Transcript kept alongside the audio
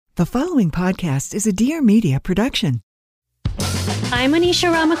The following podcast is a Dear Media production. I'm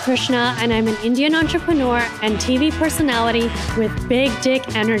Anisha Ramakrishna, and I'm an Indian entrepreneur and TV personality with big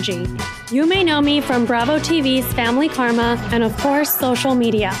dick energy. You may know me from Bravo TV's Family Karma and, of course, social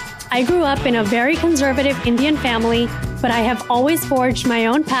media. I grew up in a very conservative Indian family, but I have always forged my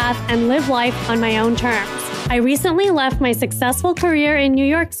own path and lived life on my own terms. I recently left my successful career in New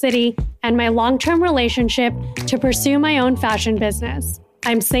York City and my long-term relationship to pursue my own fashion business.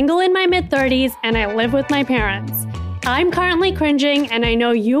 I'm single in my mid-30s and I live with my parents. I'm currently cringing and I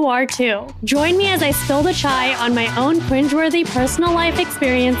know you are too. Join me as I spill the chai on my own cringeworthy personal life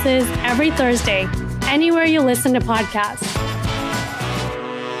experiences every Thursday, anywhere you listen to podcasts.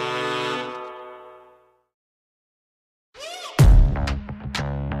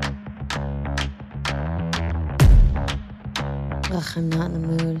 Ugh, I'm not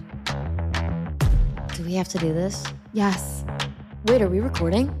in the mood. Do we have to do this? Yes. Wait, are we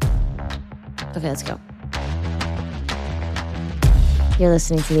recording? Okay, let's go. You're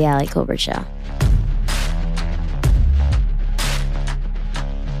listening to The Ali Colbert Show.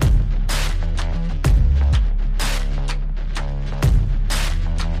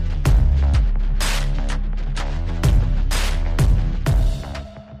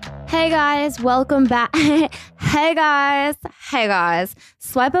 Hey guys, welcome back. Hey guys.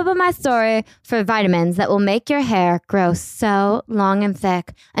 Swipe up on my story for vitamins that will make your hair grow so long and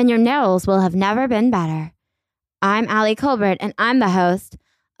thick, and your nails will have never been better. I'm Ali Colbert, and I'm the host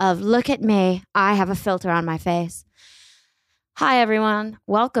of Look at Me, I Have a Filter on My Face. Hi, everyone.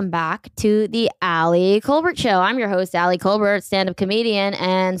 Welcome back to the Ali Colbert Show. I'm your host, Ali Colbert, stand-up comedian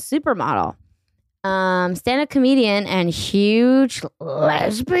and supermodel. Stand-up comedian and huge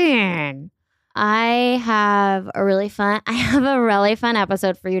lesbian. I have a really fun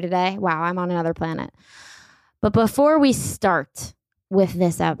episode for you today. Wow, I'm on another planet. But before we start with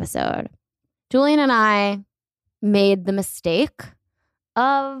this episode, Julian and I made the mistake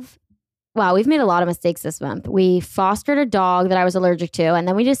of, we've made a lot of mistakes this month. We fostered a dog that I was allergic to, and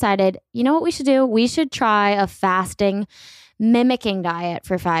then we decided, you know what we should do? We should try a fasting mimicking diet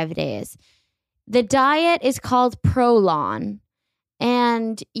for 5 days. The diet is called Prolon,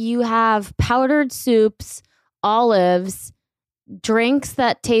 and you have powdered soups, olives, drinks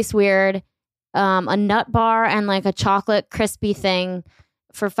that taste weird, a nut bar, and like a chocolate crispy thing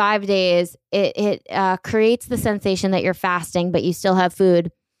for 5 days. It creates the sensation that you're fasting, but you still have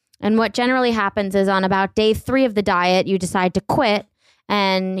food. And what generally happens is on about day 3 of the diet, you decide to quit,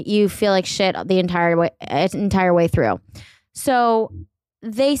 and you feel like shit the entire way through. So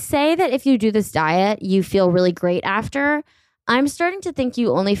they say that if you do this diet, you feel really great after. I'm starting to think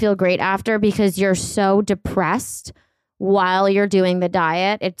you only feel great after because you're so depressed while you're doing the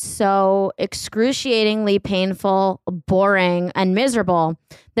diet. It's so excruciatingly painful, boring, and miserable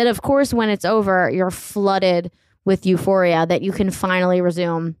that, of course, when it's over, you're flooded with euphoria that you can finally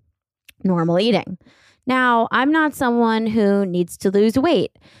resume normal eating. Now, I'm not someone who needs to lose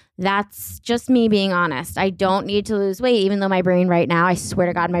weight. That's just me being honest. I don't need to lose weight, even though my brain right now, I swear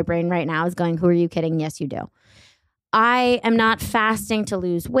to God, my brain right now is going, who are you kidding? Yes, you do. I am not fasting to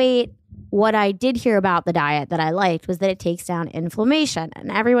lose weight. What I did hear about the diet that I liked was that it takes down inflammation.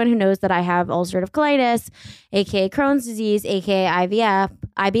 And everyone who knows that I have ulcerative colitis, aka Crohn's disease, aka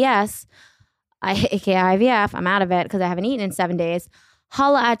IBS, aka IVF, I'm out of it because I haven't eaten in 7 days.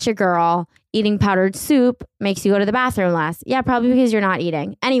 Holla at your girl. Eating powdered soup makes you go to the bathroom less. Yeah, probably because you're not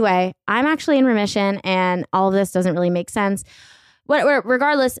eating. Anyway, I'm actually in remission, and all of this doesn't really make sense.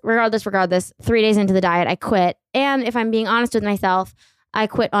 Regardless, 3 days into the diet, I quit. And if I'm being honest with myself, I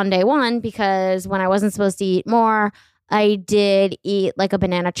quit on day 1 because when I wasn't supposed to eat more, I did eat like a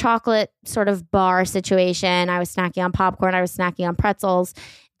banana chocolate sort of bar situation. I was snacking on popcorn. I was snacking on pretzels.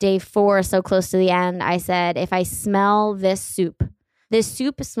 Day 4, so close to the end, I said, if I smell this soup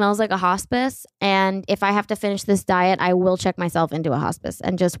smells like a hospice. And if I have to finish this diet, I will check myself into a hospice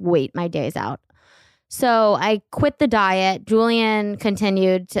and just wait my days out. So I quit the diet. Julian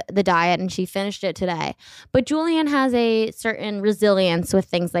continued the diet and she finished it today. But Julian has a certain resilience with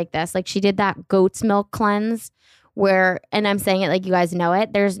things like this. Like she did that goat's milk cleanse where, and I'm saying it like you guys know it.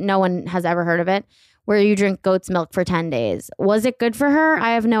 No one has ever heard of it, where you drink goat's milk for 10 days. Was it good for her?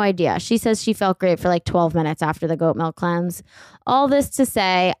 I have no idea. She says she felt great for like 12 minutes after the goat milk cleanse. All this to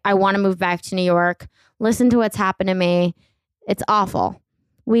say, I want to move back to New York. Listen to what's happened to me. It's awful.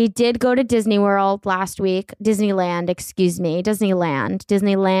 We did go to Disney World last week. Disneyland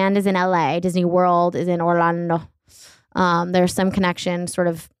is in LA. Disney World is in Orlando. There's some connection sort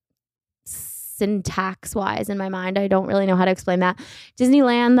of syntax wise in my mind. I don't really know how to explain that.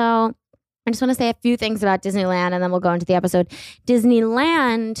 Disneyland, though, I just want to say a few things about Disneyland and then we'll go into the episode.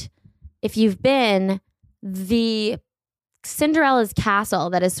 Disneyland, if you've been, the Cinderella's castle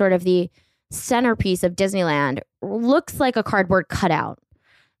that is sort of the centerpiece of Disneyland looks like a cardboard cutout.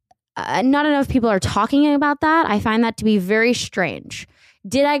 Not enough people are talking about that. I find that to be very strange.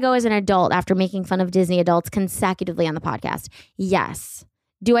 Did I go as an adult after making fun of Disney adults consecutively on the podcast? Yes.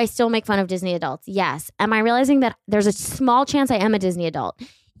 Do I still make fun of Disney adults? Yes. Am I realizing that there's a small chance I am a Disney adult?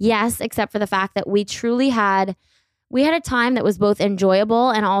 Yes, except for the fact that we had a time that was both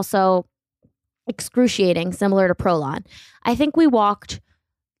enjoyable and also excruciating, similar to Prolon. I think we walked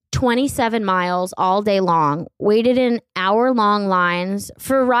 27 miles all day long, waited in hour-long lines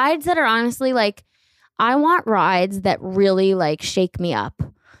for rides that are honestly like, I want rides that really like shake me up.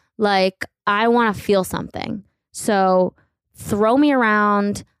 Like, I want to feel something. So throw me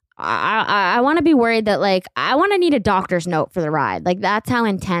around. I want to be worried that like, I want to need a doctor's note for the ride. Like, that's how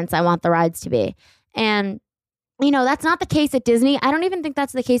intense I want the rides to be. And, you know, that's not the case at Disney. I don't even think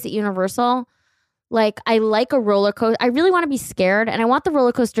that's the case at Universal. Like, I like a roller coaster. I really want to be scared, and I want the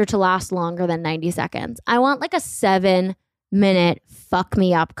roller coaster to last longer than 90 seconds. I want like a 7-minute fuck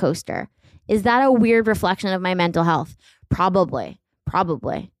me up coaster. Is that a weird reflection of my mental health? Probably.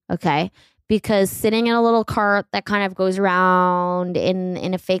 Okay. Because sitting in a little cart that kind of goes around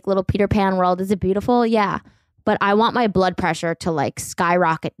in a fake little Peter Pan world, is it beautiful? Yeah. But I want my blood pressure to like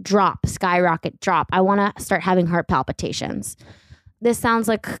skyrocket drop. I want to start having heart palpitations. This sounds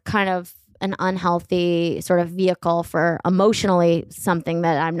like kind of an unhealthy sort of vehicle for emotionally something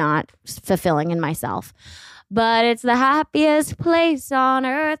that I'm not fulfilling in myself. But it's the happiest place on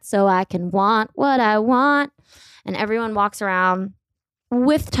earth, so I can want what I want. And everyone walks around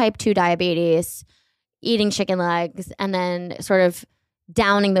with type 2 diabetes, eating chicken legs, and then sort of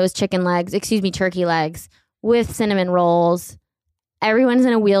downing those turkey legs with cinnamon rolls. Everyone's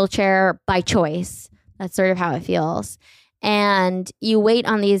in a wheelchair by choice. That's sort of how it feels. And you wait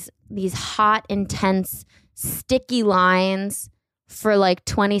on these hot, intense, sticky lines for like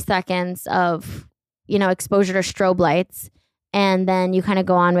 20 seconds of, you know, exposure to strobe lights. And then you kind of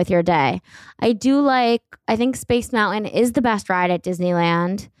go on with your day. I think Space Mountain is the best ride at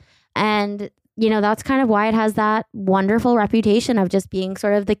Disneyland. And, you know, that's kind of why it has that wonderful reputation of just being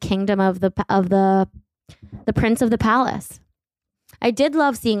sort of the kingdom of the prince of the palace. I did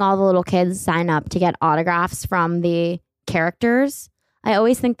love seeing all the little kids sign up to get autographs from the characters. I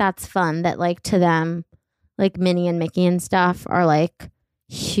always think that's fun that like to them, like Minnie and Mickey and stuff are like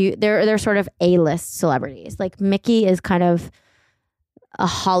huge. They're sort of A-list celebrities. Like Mickey is kind of a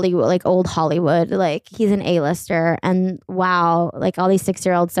Hollywood, like old Hollywood, like he's an A-lister, and wow, like all these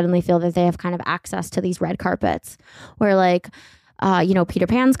 6-year-olds suddenly feel that they have kind of access to these red carpets where like, you know, Peter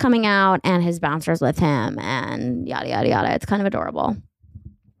Pan's coming out and his bouncers with him and yada, yada, yada. It's kind of adorable.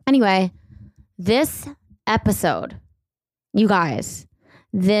 Anyway, this episode, you guys,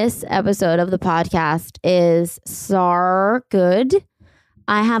 this episode of the podcast is so good.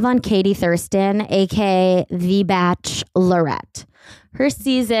 I have on Katie Thurston, aka The Bachelorette. Her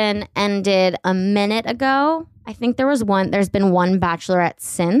season ended a minute ago. I think there's been one Bachelorette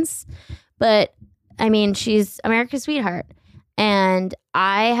since, but I mean, she's America's sweetheart. And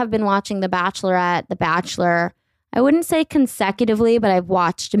I have been watching The Bachelorette, The Bachelor, I wouldn't say consecutively, but I've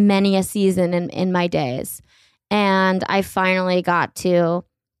watched many a season in my days. And I finally got to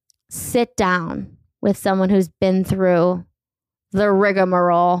sit down with someone who's been through the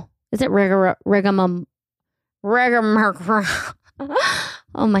rigmarole. Is it rigmarole?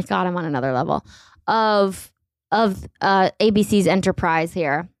 Oh my God, I'm on another level of ABC's enterprise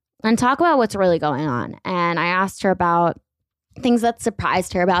here, and talk about what's really going on. And I asked her about things that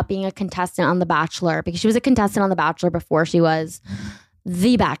surprised her about being a contestant on The Bachelor, because she was a contestant on The Bachelor before she was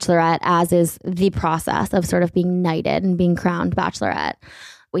The Bachelorette, as is the process of sort of being knighted and being crowned Bachelorette.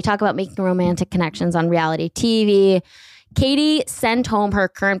 We talk about making romantic connections on reality TV. Katie sent home her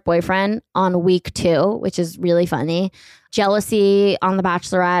current boyfriend on week 2, which is really funny. Jealousy on The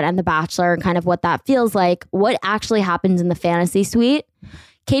Bachelorette and The Bachelor, and kind of what that feels like, what actually happens in the fantasy suite.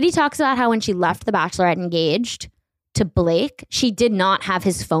 Katie talks about how when she left The Bachelorette engaged to Blake, she did not have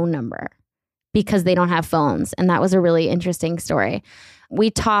his phone number because they don't have phones. And that was a really interesting story. We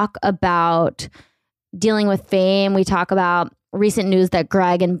talk about dealing with fame. We talk about recent news that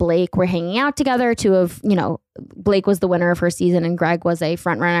Greg and Blake were hanging out together. Blake was the winner of her season and Greg was a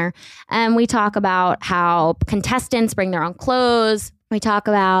front runner. And we talk about how contestants bring their own clothes. We talk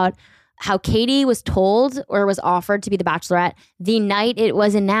about how Katie was told or was offered to be the Bachelorette the night it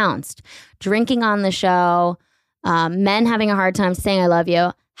was announced, drinking on the show, men having a hard time saying I love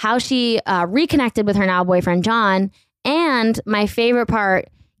you, how she reconnected with her now boyfriend, John. And my favorite part,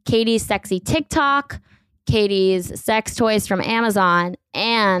 Katie's sexy TikTok, Katie's sex toys from Amazon,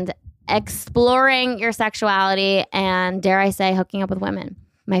 and exploring your sexuality and, dare I say, hooking up with women.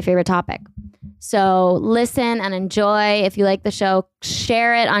 My favorite topic. So listen and enjoy. If you like the show,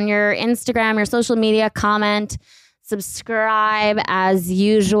 share it on your Instagram, your social media, comment, subscribe as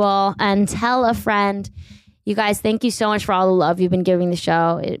usual, and tell a friend. You guys, thank you so much for all the love you've been giving the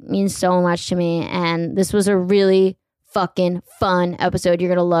show. It means so much to me. And this was a really fucking fun episode. You're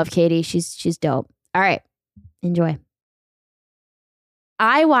going to love Katie. She's dope. All right. Enjoy.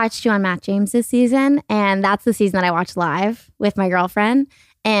 I watched you on Matt James this season, and that's the season that I watched live with my girlfriend.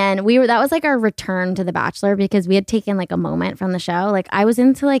 And that was like our return to The Bachelor because we had taken like a moment from the show. Like I was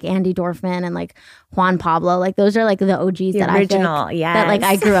into like Andy Dorfman and like Juan Pablo. Like those are like the OGs that original, yes. That like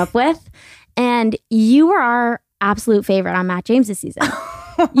I grew up with. And you were our absolute favorite on Matt James this season.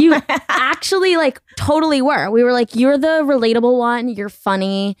 You actually like totally were. We were like, you're the relatable one. You're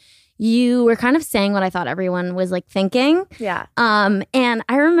funny. You were kind of saying what I thought everyone was like thinking. Yeah. And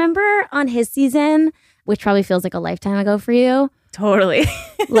I remember on his season, which probably feels like a lifetime ago for you. Totally.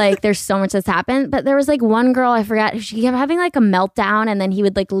 Like there's so much that's happened. But there was like one girl, I forgot, she kept having like a meltdown and then he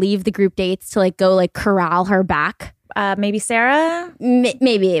would like leave the group dates to like go like corral her back. Maybe Sarah?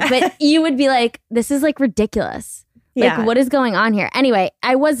 Maybe. But you would be like, this is like ridiculous. Like what is going on here? Anyway,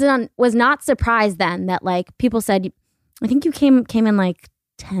 I was not surprised then that like people said, I think you came in like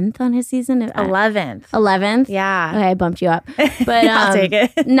 10th on his season. 11th. 11th? Yeah. Okay, I bumped you up. But I'll take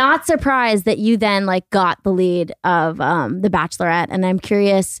it. Not surprised that you then like got the lead of The Bachelorette. And I'm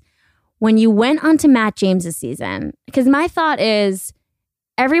curious, when you went onto Matt James's season, because my thought is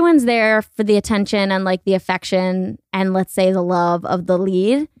everyone's there for the attention and like the affection and let's say the love of the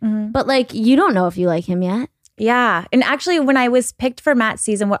lead. Mm-hmm. But like you don't know if you like him yet. Yeah. And actually, when I was picked for Matt's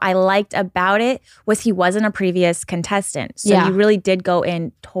season, what I liked about it was he wasn't a previous contestant. So you really did go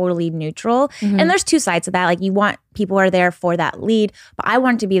in totally neutral. Mm-hmm. And there's two sides to that. Like you want people who are there for that lead, but I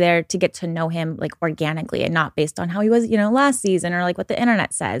wanted to be there to get to know him like organically and not based on how he was, last season or like what the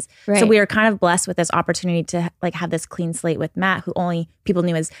internet says. Right. So we were kind of blessed with this opportunity to like have this clean slate with Matt, who only people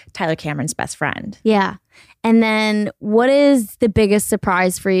knew as Tyler Cameron's best friend. Yeah. And then what is the biggest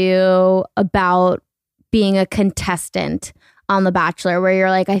surprise for you about being a contestant on The Bachelor where you're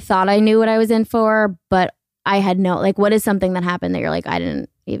like, I thought I knew what I was in for, but I had what is something that happened that you're like, I didn't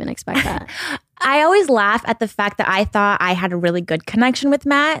even expect that? I always laugh at the fact that I thought I had a really good connection with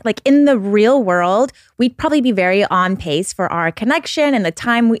Matt. Like in the real world, we'd probably be very on pace for our connection and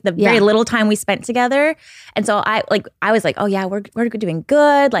the very little time we spent together. And so I was like, oh yeah, we're doing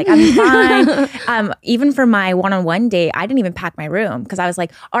good. Like I'm fine. Even for my one-on-one date, I didn't even pack my room because I was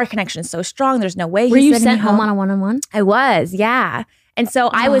like, our connection is so strong. There's no way. Were you sent home on a one-on-one? I was, yeah. And so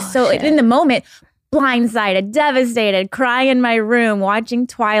I was in the moment, blindsided, devastated, crying in my room, watching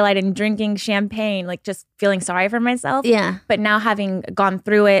Twilight and drinking champagne, like just feeling sorry for myself. Yeah. But now having gone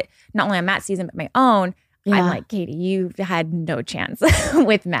through it, not only on Matt's season, but my own, I'm like, Katie, you had no chance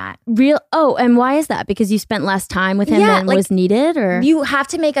with Matt. And why is that? Because you spent less time with him than was needed? Or you have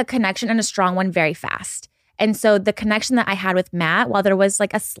to make a connection and a strong one very fast. And so the connection that I had with Matt, while there was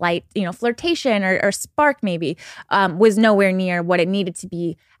like a slight, flirtation or spark maybe, was nowhere near what it needed to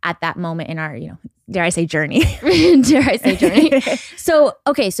be at that moment in our, dare I say journey. Dare I say journey. So,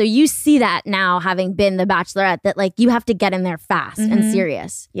 okay, so you see that now having been the Bachelorette that like you have to get in there fast and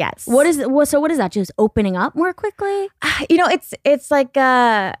serious. Yes. What is that? Just opening up more quickly? It's like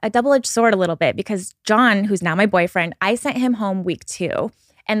a double-edged sword a little bit because John, who's now my boyfriend, I sent him home week 2.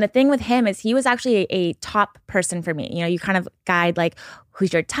 And the thing with him is he was actually a top person for me. You kind of guide like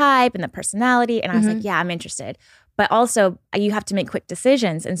who's your type and the personality. And I was like, yeah, I'm interested. But also you have to make quick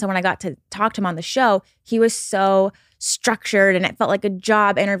decisions. And so when I got to talk to him on the show, he was so structured and it felt like a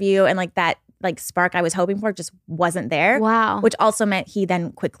job interview. And like that like spark I was hoping for just wasn't there. Wow. Which also meant he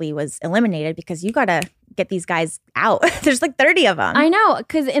then quickly was eliminated because you got to get these guys out. There's like 30 of them. I know,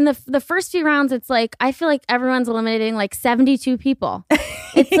 because in the first few rounds, it's like, I feel like everyone's eliminating like 72 people.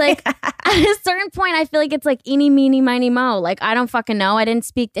 It's like, at a certain point, I feel like it's like eeny, meeny, miny, mo. Like, I don't fucking know. I didn't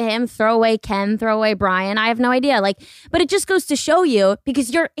speak to him. Throw away Ken, throw away Brian. I have no idea. Like, but it just goes to show you,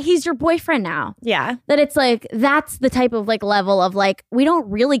 because he's your boyfriend now. Yeah. That it's like, that's the type of like level of like, we don't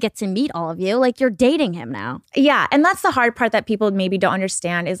really get to meet all of you. Like, you're dating him now. Yeah. And that's the hard part that people maybe don't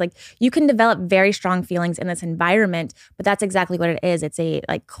understand is like, you can develop very strong feelings feelings in this environment. But that's exactly what it is. It's a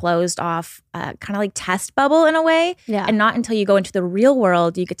like closed off kind of like test bubble in a way. Yeah. And not until you go into the real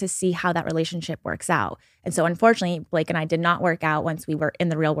world, you get to see how that relationship works out. And so unfortunately, Blake and I did not work out once we were in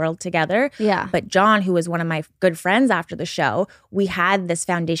the real world together. Yeah. But John, who was one of my good friends after the show, we had this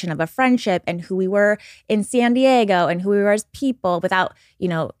foundation of a friendship and who we were in San Diego and who we were as people without,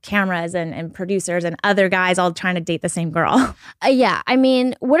 cameras and producers and other guys all trying to date the same girl. Yeah. I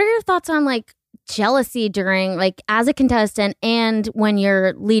mean, what are your thoughts on like jealousy during like as a contestant and when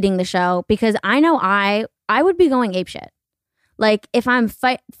you're leading the show? Because I know I would be going apeshit. Like if I'm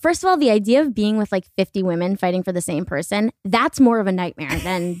first of all, the idea of being with like 50 women fighting for the same person, that's more of a nightmare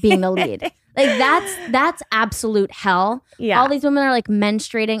than being the lead. Like that's absolute hell. Yeah. All these women are like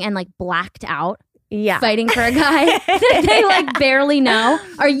menstruating and like blacked out. Yeah. Fighting for a guy that they like barely know.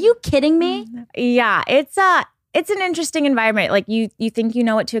 Are you kidding me? Yeah. It's an interesting environment. Like you think you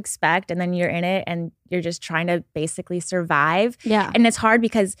know what to expect and then you're in it and you're just trying to basically survive. Yeah. And it's hard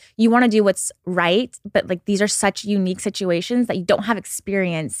because you want to do what's right, but like these are such unique situations that you don't have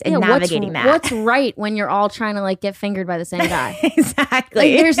experience in navigating that. What's right when you're all trying to like get fingered by the same guy?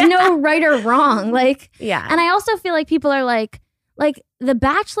 Exactly. Like there's no right or wrong. Like, yeah. And I also feel like people are like The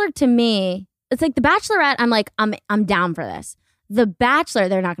Bachelor to me, it's like The Bachelorette, I'm like, I'm down for this. The Bachelor,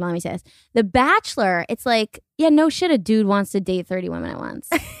 they're not gonna let me say this. The Bachelor, it's like, yeah, no shit, a dude wants to date 30 women at once.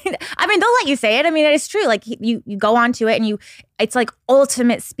 I mean, they'll let you say it. I mean, it's true. Like you go onto it and it's like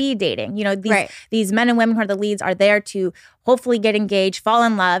ultimate speed dating. These men and women who are the leads are there to hopefully get engaged, fall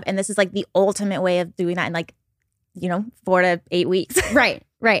in love. And this is like the ultimate way of doing that in like, 4 to 8 weeks.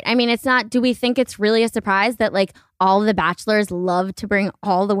 Right. I mean, it's not, do we think it's really a surprise that like all the bachelors love to bring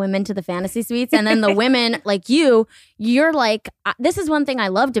all the women to the fantasy suites? And then the women like you're like, this is one thing I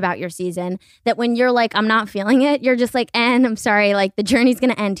loved about your season, that when you're like, I'm not feeling it, you're just like, and I'm sorry, like the journey's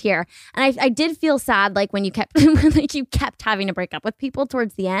going to end here. And I did feel sad like when you kept, like you kept having to break up with people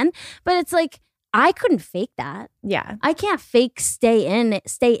towards the end. But it's like, I couldn't fake that. Yeah. I can't fake stay in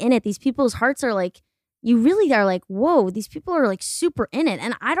it. These people's hearts are like, you really are like, whoa, these people are like super in it.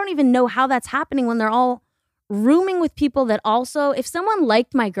 And I don't even know how that's happening when they're all rooming with people that also, if someone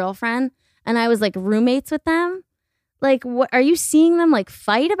liked my girlfriend and I was like roommates with them, like, what are you seeing them like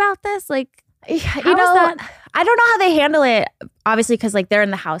fight about this? Like, that? I don't know how they handle it, obviously, because like they're in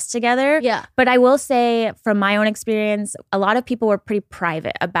the house together. Yeah. But I will say from my own experience, a lot of people were pretty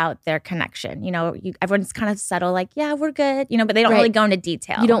private about their connection. Everyone's kind of subtle, like, yeah, we're good, but they don't really go into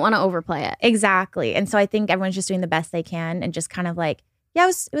detail. You don't want to overplay it. Exactly. And so I think everyone's just doing the best they can and just kind of like, yeah,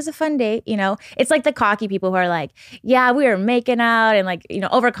 it was a fun date, It's like the cocky people who are like, yeah, we were making out and like,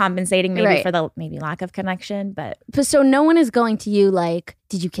 overcompensating maybe for the maybe lack of connection. But so no one is going to you like,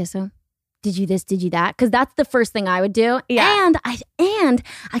 did you kiss him? Did you this? Did you that? Because that's the first thing I would do. Yeah. And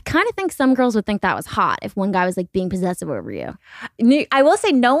I kind of think some girls would think that was hot if one guy was like being possessive over you. I will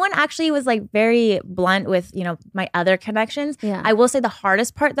say no one actually was like very blunt with, my other connections. Yeah. I will say the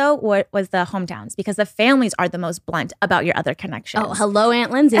hardest part though was the hometowns because the families are the most blunt about your other connections. Oh, hello,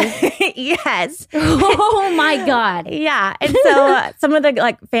 Aunt Lindsay. Yes. Oh my God. Yeah. And so some of the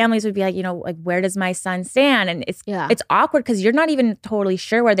like families would be like, like where does my son stand? And it's awkward because you're not even totally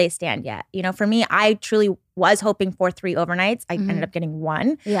sure where they stand yet. For me, I truly was hoping for 3 overnights. I ended up getting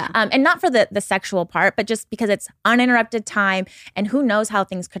 1. Yeah. And not for the sexual part, but just because it's uninterrupted time. And who knows how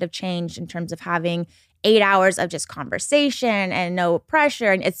things could have changed in terms of having 8 hours of just conversation and no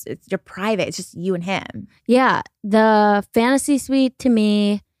pressure. And it's you're private. It's just you and him. Yeah. The fantasy suite to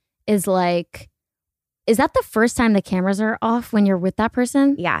me is like, is that the first time the cameras are off when you're with that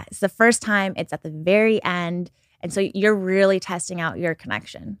person? Yeah. It's the first time. It's at the very end. And so you're really testing out your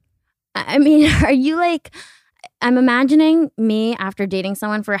connection. I mean, are you like, I'm imagining me after dating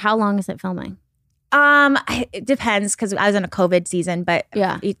someone for how long is it filming? It depends because I was in a COVID season, but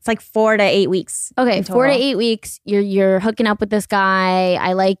yeah, it's like 4 to 8 weeks. Okay, 4 to 8 weeks. You're hooking up with this guy.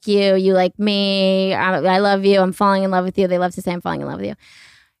 I like you. You like me. I love you. I'm falling in love with you. They love to say I'm falling in love with you.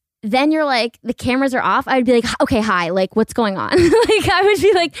 Then you're like, the cameras are off. I'd be like, okay, hi. Like, what's going on? Like, I would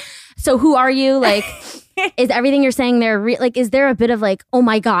be like, so who are you? Like, is everything you're saying there like, is there a bit of like, oh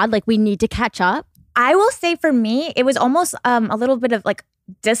my God, like we need to catch up? I will say for me, it was almost a little bit of like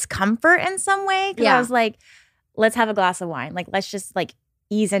discomfort in some way. Because I was like, let's have a glass of wine. Like, let's just like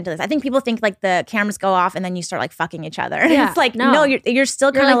ease into this. I think people think like the cameras go off and then you start like fucking each other. Yeah, it's like, no, you're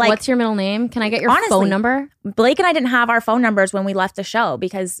still kind of like, what's your middle name? Can I get your phone number? Blake and I didn't have our phone numbers when we left the show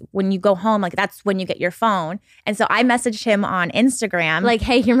because when you go home, like that's when you get your phone. And so I messaged him on Instagram. Like,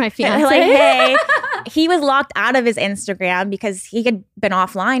 hey, you're my fiance. Like, hey, he was locked out of his Instagram because he had been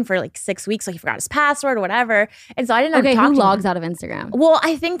offline for like 6 weeks, so he forgot his password or whatever. And so I didn't. Okay, who logs out of Instagram? Well,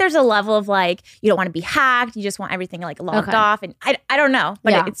 I think there's a level of like you don't want to be hacked. You just want everything like logged off, and I don't know,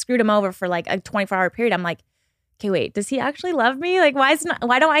 but it screwed him over for like a 24-hour period. I'm like, okay, wait, does he actually love me? Like, why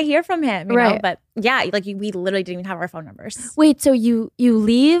don't I hear from him? You know? But yeah, like we literally didn't even have our phone numbers. Wait, so you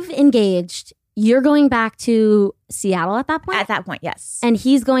leave engaged. You're going back to Seattle at that point? At that point, yes. And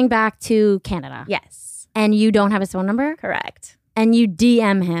he's going back to Canada? Yes. And you don't have his phone number? Correct. And you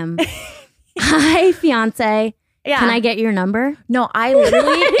DM him, hi, fiance, can I get your number? No, I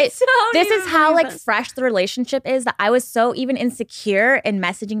literally, this is how like fresh the relationship is, that I was so even insecure in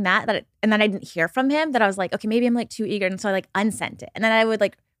messaging that and then I didn't hear from him, that I was like, okay, maybe I'm like too eager. And so I like unsent it. And then I would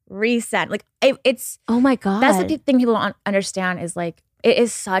like resend. Like it's. Oh my God. That's the thing people don't understand is like, it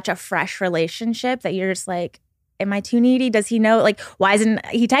is such a fresh relationship that you're just like, am I too needy? Does he know? Like, why isn't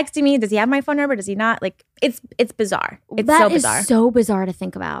he texting me? Does he have my phone number? Does he not? Like, it's bizarre. It's so bizarre. That is so bizarre to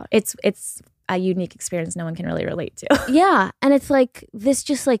think about. It's a unique experience no one can really relate to. Yeah. And it's like this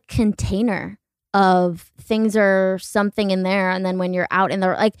just like container of things are something in there. And then when you're out in the,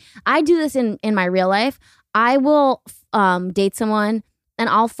 like, I do this in my real life. I will date someone and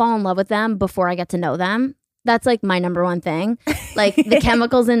I'll fall in love with them before I get to know them. That's like my number one thing. Like the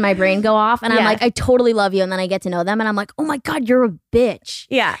chemicals in my brain go off and I'm like, I totally love you. And then I get to know them and I'm like, oh my God, you're a bitch.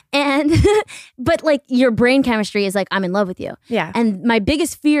 Yeah. And, but like your brain chemistry is like, I'm in love with you. Yeah. And my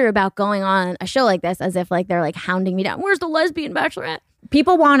biggest fear about going on a show like this, as if like they're like hounding me down, where's the lesbian Bachelorette?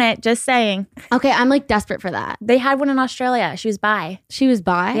 People want it, just saying. Okay, I'm like desperate for that. They had one in Australia. She was bi. She was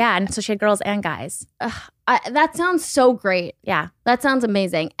bi? Yeah, and so she had girls and guys. That sounds so great. Yeah. That sounds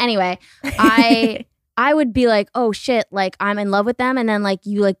amazing. Anyway, I would be like, oh shit, like I'm in love with them. And then like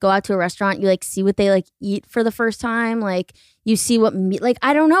you like go out to a restaurant, you like see what they like eat for the first time. Like you see what meat, like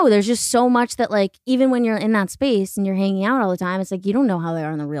I don't know. There's just so much that like even when you're in that space and you're hanging out all the time, it's like you don't know how they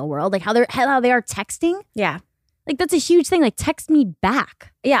are in the real world. Like how they are texting. Yeah. Like that's a huge thing. Like text me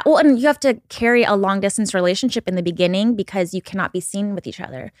back. Yeah. Well, and you have to carry a long distance relationship in the beginning because you cannot be seen with each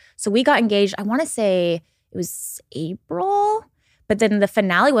other. So we got engaged, I want to say it was April. But then the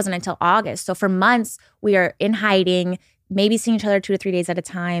finale wasn't until August. So for months, we are in hiding, maybe seeing each other 2 to 3 days at a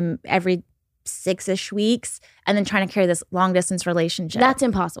time, every 6-ish weeks, and then trying to carry this long distance relationship. That's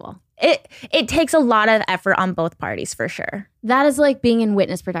impossible. It takes a lot of effort on both parties for sure. That is like being in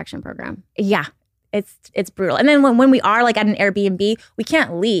witness protection program. Yeah, it's brutal. And then when we are like at an Airbnb, we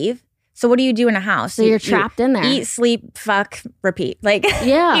can't leave. So what do you do in a house? So you're trapped in there. Eat, sleep, fuck, repeat. Like,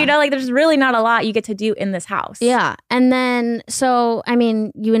 yeah. You know, like there's really not a lot you get to do in this house. Yeah. And then, so, I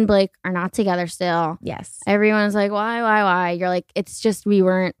mean, you and Blake are not together still. Yes. Everyone's like, why? You're like, it's just we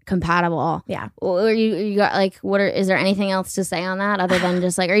weren't compatible. Yeah. Or you got like, is there anything else to say on that other than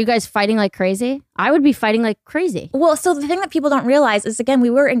just like, are you guys fighting like crazy? I would be fighting like crazy. Well, so the thing that people don't realize is, again, we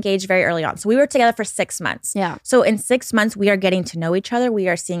were engaged very early on. So we were together for 6 months. Yeah. So in 6 months, we are getting to know each other. We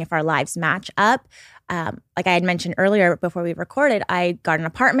are seeing if our lives match up. Like I had mentioned earlier before we recorded, I got an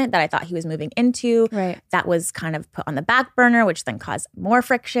apartment that I thought he was moving into. Right. That was kind of put on the back burner, which then caused more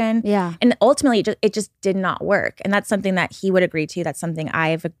friction. Yeah. And ultimately, it just did not work. And that's something that he would agree to. That's something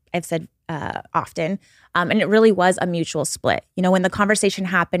I've said often. And it really was a mutual split. You know, when the conversation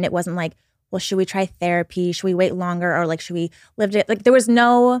happened, it wasn't like, well, should we try therapy? Should we wait longer? Or like, should we live it? Like there was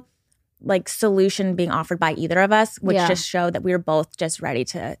no like solution being offered by either of us, which just showed that we were both just ready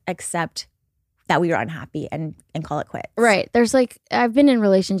to accept that we were unhappy and call it quits. Right. There's like, I've been in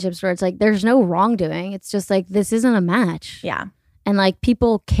relationships where it's like, there's no wrongdoing. It's just like, this isn't a match. Yeah. And like,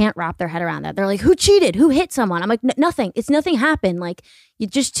 people can't wrap their head around that. They're like, who cheated? Who hit someone? I'm like, nothing. It's nothing happened. Like, you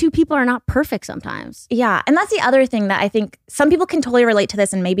just two people are not perfect sometimes. Yeah. And that's the other thing that I think some people can totally relate to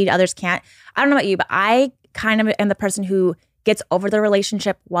this and maybe others can't. I don't know about you, but I kind of am the person who gets over the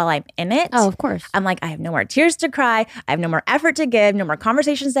relationship while I'm in it. Oh, of course. I'm like, I have no more tears to cry. I have no more effort to give, no more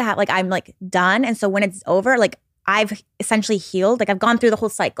conversations to have. Like, I'm like done. And so when it's over, like I've essentially healed. Like I've gone through the whole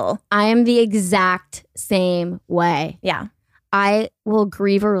cycle. I am the exact same way. Yeah. I will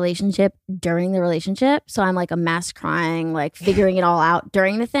grieve a relationship during the relationship. So I'm like a mess crying, like figuring it all out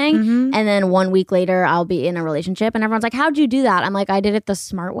during the thing. Mm-hmm. And then 1 week later, I'll be in a relationship and everyone's like, how'd you do that? I'm like, I did it the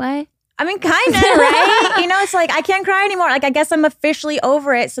smart way. I mean, kind of, right? You know, it's like, I can't cry anymore. Like, I guess I'm officially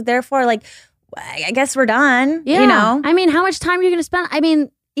over it. So therefore, like, I guess we're done, Yeah. you know? I mean, how much time are you going to spend? I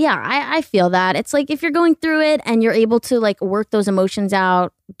mean, yeah, I feel that. It's like if you're going through it and you're able to like work those emotions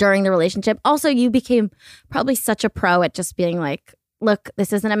out during the relationship. Also, you became probably such a pro at just being like, look,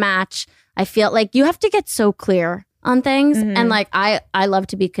 this isn't a match. I feel like you have to get so clear on things. And like, I love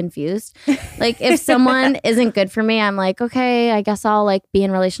to be confused. Like if someone isn't good for me, I'm like, okay, I guess I'll like be in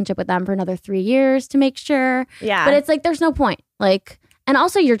a relationship with them for another 3 years to make sure. Yeah. But it's like, there's no point. Like, and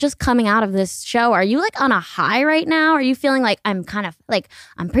also you're just coming out of this show. Are you like on a high right now? Are you feeling like I'm kind of like,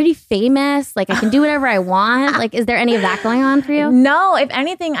 I'm pretty famous? Like I can do whatever I want? Like, is there any of that going on for you? No, if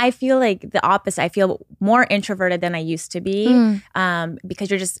anything, I feel like the opposite. I feel more introverted than I used to be because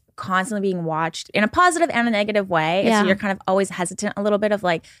you're just constantly being watched in a positive and a negative way. And so you're kind of always hesitant a little bit of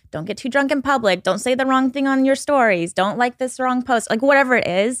like, don't get too drunk in public. Don't say the wrong thing on your stories. Don't like this wrong post. Like whatever it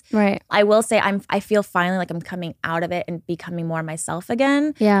is. Right. I will say I feel finally like I'm coming out of it and becoming more myself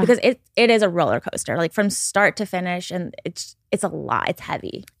again. Yeah. Because it is a roller coaster, like from start to finish. And it's a lot. It's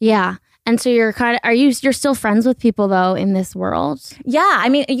heavy. Yeah. And so you're you're still friends with people though in this world? Yeah. I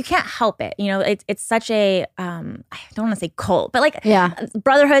mean, you can't help it. You know, it's such a, I don't want to say cult, but like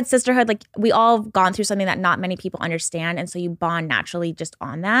brotherhood, sisterhood, like we all gone through something that not many people understand. And so you bond naturally just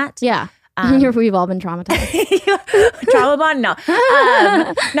on that. Yeah. We've all been traumatized. Trauma bond? No.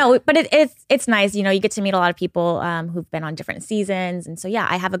 No, but it's nice. You know, you get to meet a lot of people who've been on different seasons. And so, yeah,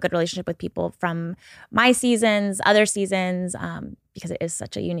 I have a good relationship with people from my seasons, other seasons, because it is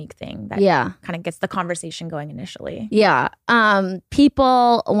such a unique thing that kind of gets the conversation going initially. Yeah.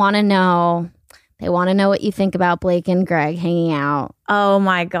 People want to know. They want to know what you think about Blake and Greg hanging out. Oh,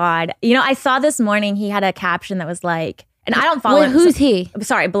 my God. You know, I saw this morning he had a caption that was like, and I don't follow him. Who's he?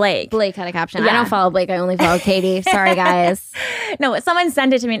 Sorry, Blake. Blake had a caption. Yeah. I don't follow Blake. I only follow Katie. Sorry, guys. No, someone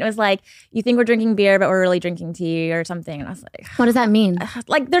sent it to me and it was like, you think we're drinking beer, but we're really drinking tea or something. And I was like, what does that mean?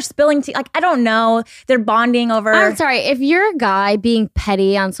 Like they're spilling tea. Like, I don't know. They're bonding over. I'm sorry. If you're a guy being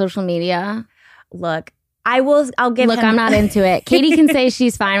petty on social media. Look, I'll give him. I'm not into it. Katie can say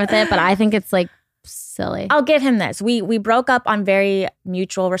she's fine with it, but I think it's like silly. I'll give him this. We broke up on very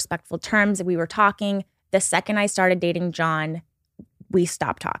mutual, respectful terms. We were talking. The second I started dating John, we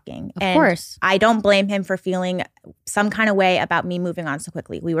stopped talking. Of course. I don't blame him for feeling some kind of way about me moving on so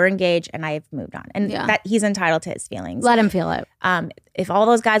quickly. We were engaged and I've moved on. And that he's entitled to his feelings. Let him feel it. If all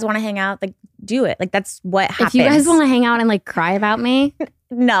those guys want to hang out, like do it. Like that's what happens. If you guys want to hang out and like cry about me.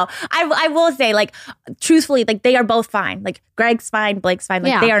 No, I will say like truthfully, like they are both fine. Like Greg's fine, Blake's fine.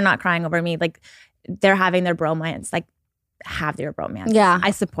 Like they are not crying over me. Like they're having their bromance. Like have their bromance. Yeah.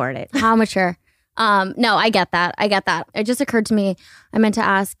 I support it. How mature. No, I get that. It just occurred to me, I meant to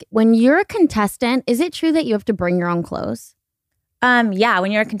ask, when you're a contestant, is it true that you have to bring your own clothes? Yeah,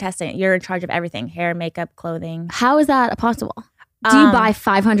 when you're a contestant, you're in charge of everything. Hair, makeup, clothing. How is that possible? Do you buy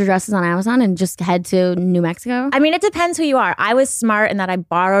 500 dresses on Amazon and just head to New Mexico? I mean, it depends who you are. I was smart in that I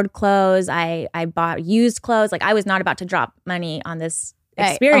borrowed clothes. I bought used clothes. Like I was not about to drop money on this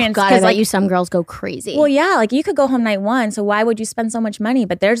experience. Oh God, I bet you some girls go crazy. Well, yeah, like you could go home night one, so why would you spend so much money?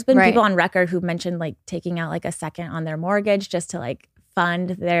 But there's been people on record who've mentioned like taking out like a second on their mortgage just to like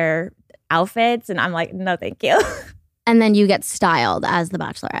fund their outfits, and I'm like, no, thank you. And then you get styled as the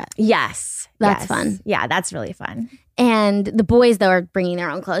Bachelorette. Yes. That's fun. Yeah, that's really fun. And the boys though are bringing their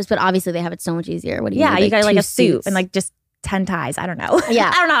own clothes, but obviously they have it so much easier. What do you need? You got like a suit suits? and like just 10 ties. I don't know.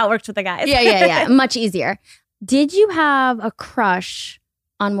 Yeah. I don't know how it works with the guys. Yeah. Much easier. Did you have a crush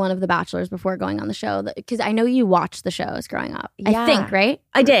on one of the Bachelors before going on the show? Because I know you watched the shows growing up. Yeah. I think, right?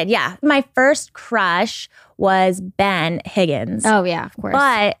 I did, yeah. My first crush was Ben Higgins. Oh, yeah, of course.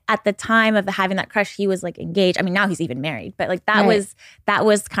 But at the time of having that crush, he was like engaged. I mean, now he's even married. But like that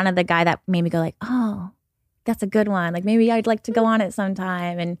was kind of the guy that made me go like, oh, that's a good one. Like maybe I'd like to go on it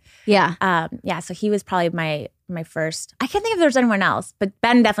sometime. And so he was probably my first. I can't think if there's anyone else, but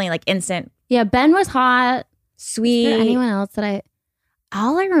Ben definitely like instant. Yeah, Ben was hot. Sweet. Is there anyone else that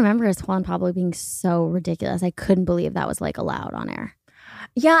all I remember is Juan Pablo being so ridiculous. I couldn't believe that was like allowed on air.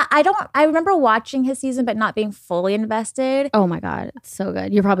 Yeah, I remember watching his season, but not being fully invested. Oh my God, it's so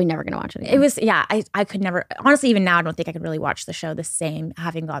good. You're probably never going to watch it again. It was, I could never, honestly, even now, I don't think I could really watch the show the same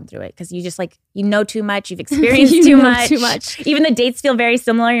having gone through it. Because you just like, you know too much, you've experienced too much. Even the dates feel very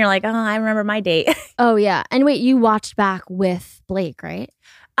similar. And you're like, oh, I remember my date. Oh yeah. And wait, you watched back with Blake, right?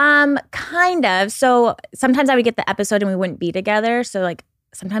 Kind of. So sometimes I would get the episode and we wouldn't be together. So like,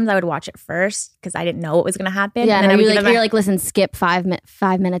 sometimes I would watch it first because I didn't know what was going to happen. Yeah, and then you're like, listen, skip 5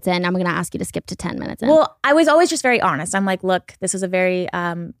 minutes in. I'm going to ask you to skip to 10 minutes in. Well, I was always just very honest. I'm like, look, this was a very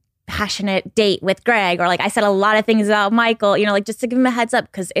passionate date with Greg. Or like I said a lot of things about Michael, you know, like just to give him a heads up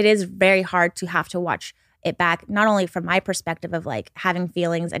because it is very hard to have to watch it back. Not only from my perspective of like having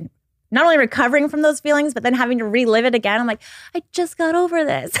feelings and not only recovering from those feelings, but then having to relive it again. I'm like, I just got over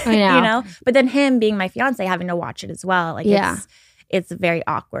this, I know. you know? But then him being my fiance, having to watch it as well. Like, it's a very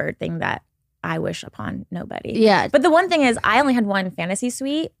awkward thing that I wish upon nobody. Yeah. But the one thing is, I only had one fantasy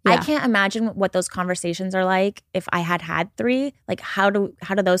suite. Yeah. I can't imagine what those conversations are like if I had 3. Like, how do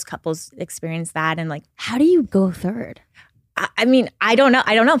those couples experience that? And like, How do you go third? I mean, I don't know.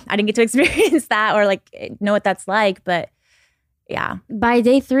 I didn't get to experience that or like know what that's like. But yeah. By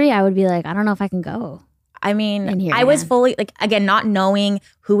day 3, I would be like, I don't know if I can go. I mean, I was fully, like, again, not knowing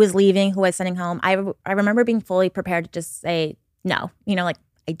who was leaving, who was sending home. I remember being fully prepared to just say no, like,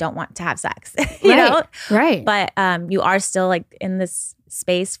 I don't want to have sex, you know? Right. But you are still like in this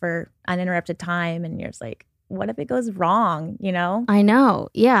space for uninterrupted time. And you're just like, what if it goes wrong, you know? I know.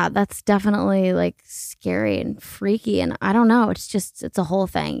 Yeah, that's definitely like scary and freaky. And I don't know. It's a whole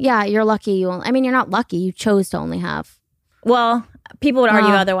thing. Yeah, you're lucky. You're not lucky. You chose to only have. Well, people would argue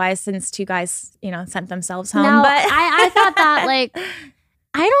otherwise since 2 guys, sent themselves home. No, but I thought that like,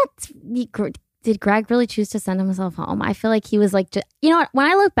 did Greg really choose to send himself home? I feel like he was like, what? When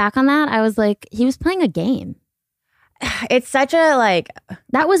I look back on that, I was like, he was playing a game. It's such a like.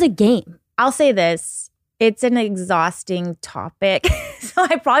 That was a game. I'll say this. It's an exhausting topic. So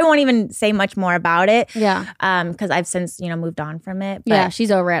I probably won't even say much more about it. Yeah. Because I've since, moved on from it. But yeah, she's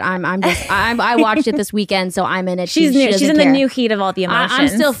over it. I watched it this weekend, so I'm in it. She's in the new heat of all the emotions. I'm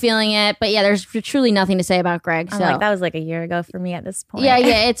still feeling it. But yeah, there's truly nothing to say about Greg. So that was like a year ago for me at this point. Yeah,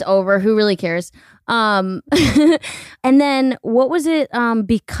 it's over. Who really cares? And then what was it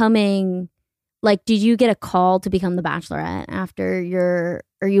becoming? Like, did you get a call to become the Bachelorette after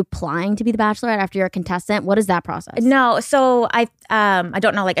are you applying to be the Bachelorette after you're a contestant? What is that process? No. So I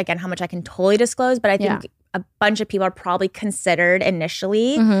don't know, like, again, how much I can totally disclose, but I think a bunch of people are probably considered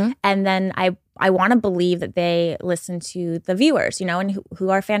initially. Mm-hmm. And then I want to believe that they listen to the viewers, and who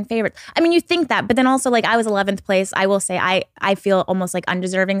are fan favorites. I mean, you think that, but then also, like, I was 11th place. I will say I feel almost like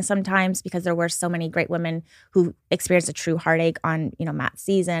undeserving sometimes because there were so many great women who experienced a true heartache on, Matt's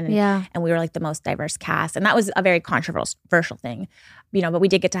season. And we were like the most diverse cast. And that was a very controversial thing, but we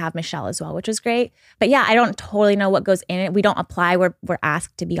did get to have Michelle as well, which was great. But yeah, I don't totally know what goes in it. We don't apply. We're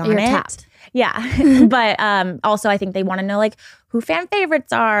asked to be on it. Tapped. Yeah. But also I think they want to know, like, who fan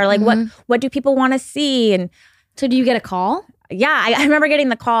favorites are, like, what do people want to see? And so do you get a call? Yeah, I remember getting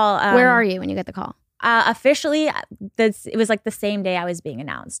the call. Where are you when you get the call? Officially, it was like the same day I was being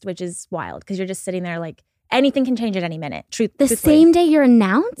announced, which is wild because you're just sitting there like anything can change at any minute. The same day you're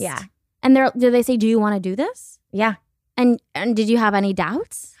announced? Yeah. And did they say, do you want to do this? Yeah. And did you have any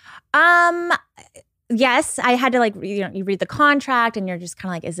doubts? Yes, I had to, like, you read the contract and you're just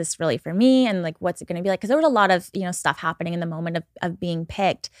kind of like, is this really for me? And like, what's it going to be like? Because there was a lot of, stuff happening in the moment of being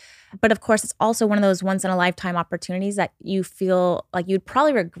picked. But of course, it's also one of those once in a lifetime opportunities that you feel like you'd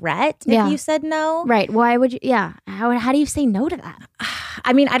probably regret if you said no. Right. Why would you? Yeah. How do you say no to that?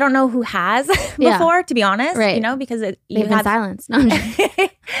 I mean, I don't know who has before, to be honest. Right. Because they've been silenced. No,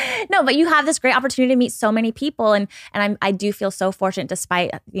 no, but you have this great opportunity to meet so many people, and I do feel so fortunate,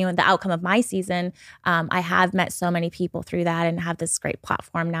 despite the outcome of my season. I have met so many people through that, and have this great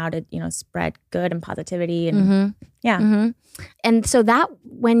platform now to spread good and positivity, and And so that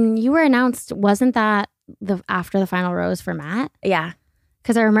when you were announced, wasn't that after the final rose for Matt? Yeah.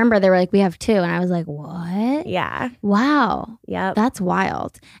 Because I remember they were like, we have 2. And I was like, what? Yeah. Wow. Yeah. That's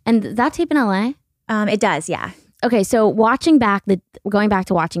wild. And that tape in LA? It does, yeah. Okay, so going back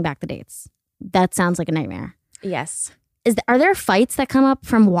to watching back the dates, that sounds like a nightmare. Yes. Are there fights that come up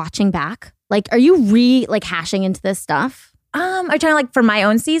from watching back? Like, are you hashing into this stuff? Are you trying to, like, for my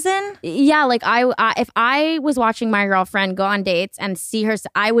own season? Yeah, like if I was watching my girlfriend go on dates and see her,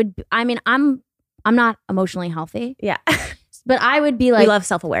 I'm not emotionally healthy. Yeah. But I would be like, we love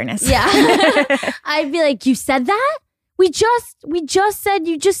self-awareness. Yeah. I'd be like, you said that? We just said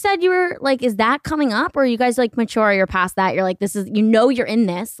you were like, is that coming up? Or are you guys like mature? You're past that. You're like, this is, you're in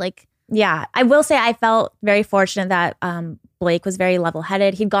this. Like, yeah, I will say I felt very fortunate that Blake was very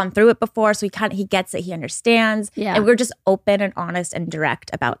level-headed. He'd gone through it before, so he gets it. He understands. Yeah. And we're just open and honest and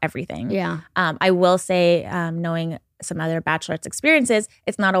direct about everything. Yeah. I will say, knowing some other Bachelorette's experiences,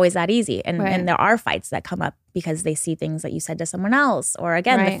 it's not always that easy. And there are fights that come up because they see things that you said to someone else. Or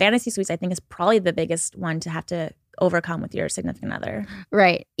again, the fantasy suites, I think, is probably the biggest one to have to overcome with your significant other.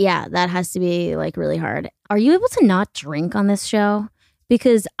 Right. Yeah, that has to be like really hard. Are you able to not drink on this show?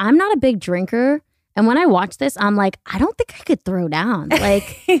 Because I'm not a big drinker. And when I watch this, I'm like, I don't think I could throw down.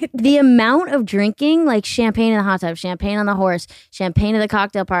 Like the amount of drinking, like champagne in the hot tub, champagne on the horse, champagne at the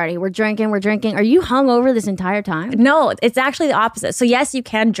cocktail party. We're drinking. Are you hungover this entire time? No, it's actually the opposite. So yes, you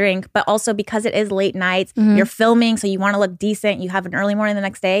can drink, but also because it is late nights, you're filming, so you want to look decent. You have an early morning the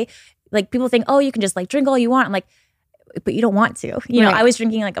next day. Like people think, oh, you can just like drink all you want. I'm like, but you don't want to. You know, I was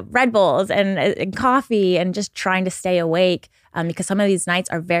drinking like Red Bulls and coffee and just trying to stay awake because some of these nights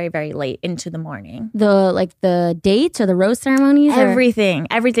are very, very late into the morning. The dates or the rose ceremonies? Everything.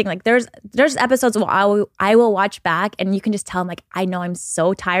 Like there's episodes where I will watch back and you can just tell I'm like, I know I'm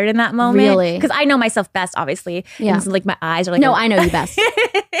so tired in that moment. Really? Because I know myself best, obviously. Yeah. And so, like my eyes are like. No, I know you best.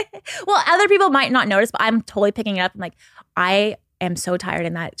 Well, other people might not notice, but I'm totally picking it up. I'm like, I am so tired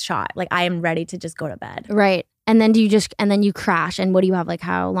in that shot. Like I am ready to just go to bed. Right. And then you crash. And what do you have? Like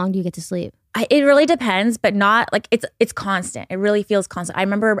how long do you get to sleep? It really depends, but not like it's constant. It really feels constant. I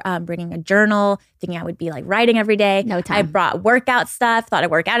remember bringing a journal, thinking I would be like writing every day. No time. I brought workout stuff, thought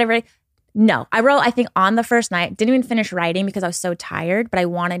I'd work out every day. No, I wrote, I think on the first night, didn't even finish writing because I was so tired, but I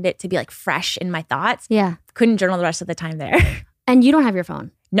wanted it to be like fresh in my thoughts. Yeah. Couldn't journal the rest of the time there. And you don't have your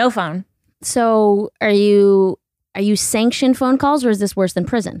phone? No phone. So are you sanctioned phone calls or is this worse than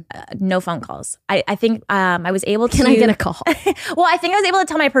prison? No phone calls. I think I was able to. Can I get a call? Well, I think I was able to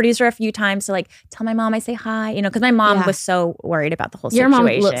tell my producer a few times to like tell my mom I say hi, you know, because my mom was so worried about the whole Your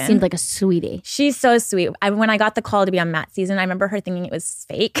situation. Your mom seemed like a sweetie. She's so sweet. When I got the call to be on Matt's season, I remember her thinking it was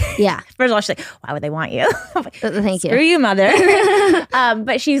fake. Yeah. First of all, she's like, why would they want you? Like, Thank you. Screw you, mother.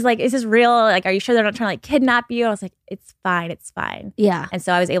 But she's like, is this real? Like, are you sure they're not trying to like kidnap you? I was like, it's fine. It's fine. Yeah. And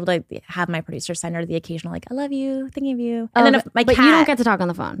so I was able to have my producer send her the occasional like, I love you, thinking of you. And then my but cat. You don't get to talk on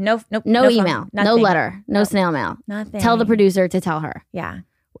the phone. No email, phone, no letter, no snail mail. Nothing. Tell the producer to tell her. Yeah.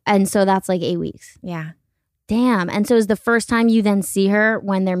 And so that's like 8 weeks. Yeah. Damn. And so is the first time you then see her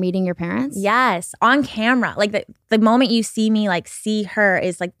when they're meeting your parents? Yes. On camera. Like the moment you see me like see her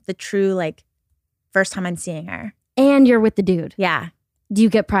is like the true like first time I'm seeing her. And you're with the dude. Yeah. Do you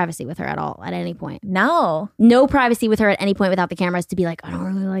get privacy with her at all at any point? No. No privacy with her at any point without the cameras to be like, I don't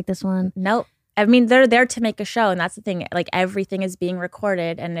really like this one. Nope. I mean, they're there to make a show. And that's the thing. Like everything is being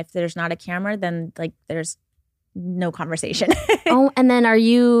recorded. And if there's not a camera, then like there's no conversation. Oh, and then are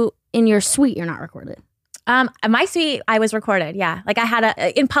you in your suite? You're not recorded. My suite, I was recorded. Yeah. Like I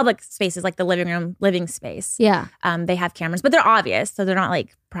had in public spaces, like the living space. Yeah. They have cameras, but they're obvious. So they're not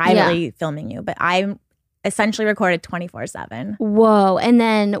like privately filming you. But I'm essentially recorded 24/7. Whoa. And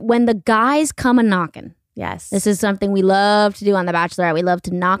then when the guys come a knocking. Yes. This is something we love to do on The Bachelorette. We love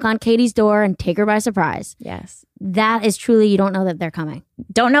to knock on Katie's door and take her by surprise. Yes. That is truly, you don't know that they're coming.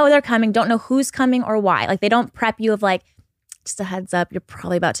 Don't know they're coming. Don't know who's coming or why. Like they don't prep you of like, just a heads up, you're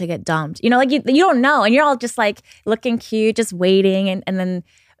probably about to get dumped. You know, like you don't know. And you're all just like looking cute, just waiting. And then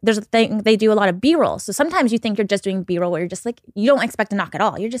there's a thing, they do a lot of B-roll. So sometimes you think you're just doing B-roll where you're just like, you don't expect to knock at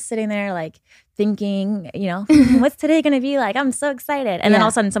all. You're just sitting there like thinking, you know, what's today going to be like? I'm so excited. And then all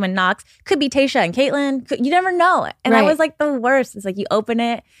of a sudden someone knocks. Could be Tayshia and Caitlin. You never know. And that was like the worst. It's like you open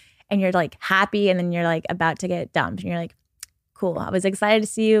it and you're like happy and then you're like about to get dumped. And you're like, cool. I was excited to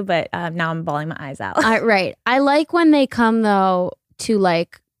see you, but now I'm bawling my eyes out. Right. I like when they come though to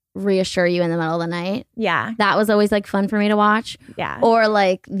like reassure you in the middle of the night. Yeah. That was always like fun for me to watch. Yeah. Or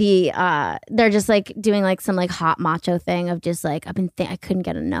like they're just like doing like some like hot macho thing of just like I couldn't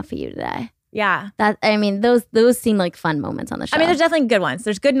get enough of you today. Yeah. That I mean those seem like fun moments on the show. I mean there's definitely good ones.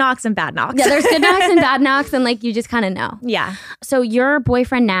 There's good knocks and bad knocks. Yeah, there's good knocks and bad knocks and like you just kind of know. Yeah. So your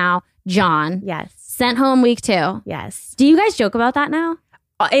boyfriend now, John. Yes. Sent home week 2. Yes. Do you guys joke about that now?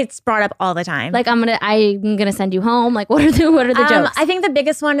 It's brought up all the time. Like I'm gonna send you home. Like what are the jokes? I think the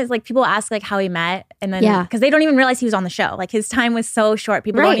biggest one is like people ask like how he met, and then because they don't even realize he was on the show. Like his time was so short,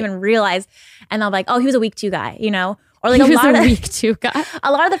 people don't even realize, and they'll be like, oh, he was a week 2 guy, you know. Or like he was a week 2 guy.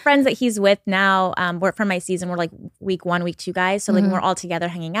 A lot of the friends that he's with now, were from my season, were like week 1, week 2 guys. So like when we're all together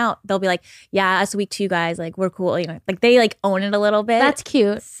hanging out, they'll be like, "Yeah, us week 2 guys, like we're cool." You know, like they like own it a little bit. That's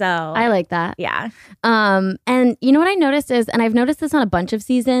cute. So I like that. Yeah. And you know what I noticed is, and I've noticed this on a bunch of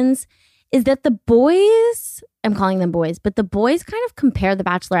seasons, is that the boys, I'm calling them boys, but the boys kind of compare the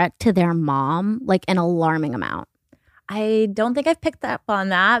Bachelorette to their mom, like an alarming amount. I don't think I've picked up on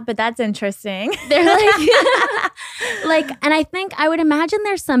that, but that's interesting. They're like, and I think I would imagine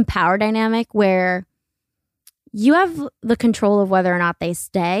there's some power dynamic where you have the control of whether or not they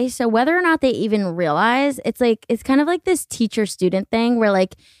stay. So whether or not they even realize, it's kind of like this teacher-student thing where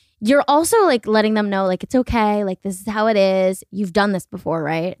like, you're also like letting them know like, it's okay. Like this is how it is. You've done this before,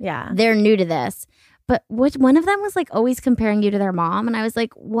 right? Yeah. They're new to this. But one of them was like always comparing you to their mom. And I was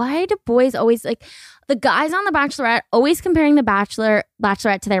like, why do boys always like the guys on The Bachelorette always comparing the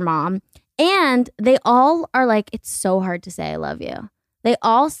Bachelorette to their mom? And they all are like, it's so hard to say I love you. They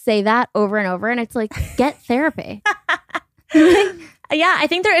all say that over and over. And it's like, get therapy. Yeah, I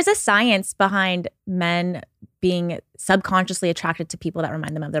think there is a science behind men being subconsciously attracted to people that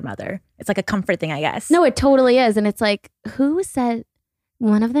remind them of their mother. It's like a comfort thing, I guess. No, it totally is. And it's like, who said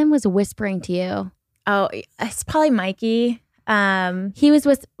one of them was whispering to you? Oh, it's probably Mikey. He was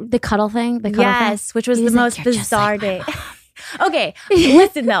with the cuddle thing. The cuddle thing. Which was He the most like, "You're just bizarre like my date. Okay,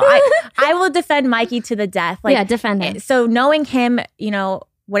 listen though, I will defend Mikey to the death. Like, yeah, defend him. So knowing him,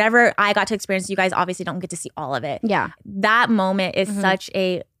 whatever I got to experience, you guys obviously don't get to see all of it. Yeah. That moment is such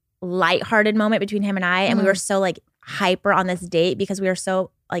a lighthearted moment between him and I. And we were so like hyper on this date because we were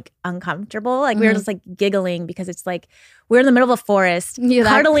so like uncomfortable. Like we were just like giggling because it's like we're in the middle of a forest,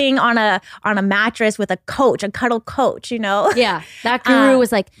 cuddling on a mattress with a cuddle coach, Yeah. That guru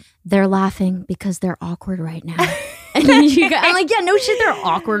was like, they're laughing because they're awkward right now. And then I'm like, yeah, no shit, they're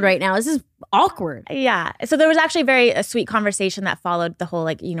awkward right now. This is awkward. Yeah. So there was actually a sweet conversation that followed the whole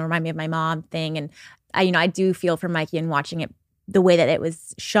like, remind me of my mom thing. And I do feel for Mikey and watching it the way that it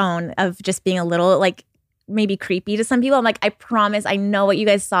was shown of just being a little like maybe creepy to some people. I'm like, I promise, I know what you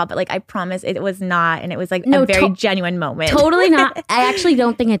guys saw, but like, I promise it was not. And it was like a very genuine moment. Totally not. I actually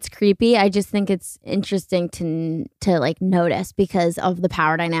don't think it's creepy. I just think it's interesting to like notice because of the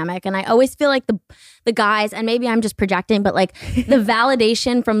power dynamic. And I always feel like the guys, and maybe I'm just projecting, but like the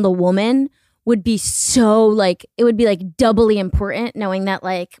validation from the woman would be so like, it would be like doubly important knowing that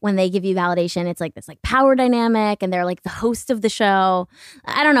like when they give you validation, it's like this like power dynamic and they're like the host of the show.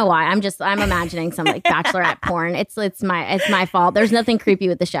 I don't know why. I'm imagining some like Bachelorette porn. It's my fault. There's nothing creepy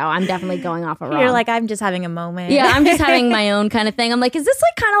with the show. I'm definitely going off a wrong. You're like, I'm just having a moment. Yeah, I'm just having my own kind of thing. I'm like, is this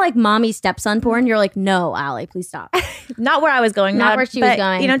like kind of like mommy stepson porn? You're like, no, Allie, please stop. Not where I was going. Not where she was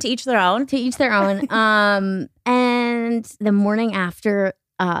going. To each their own. To each their own. And the morning after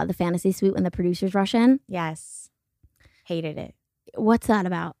the fantasy suite when the producers rush in. Yes. Hated it. What's that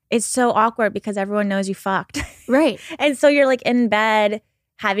about? It's so awkward because everyone knows you fucked. Right. And so you're like in bed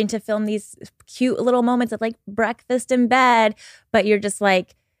having to film these cute little moments of like breakfast in bed, but you're just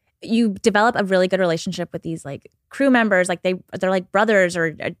like, you develop a really good relationship with these like crew members. Like they're like brothers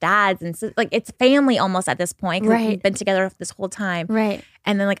or dads and like it's family almost at this point. Right. We've been together this whole time. Right.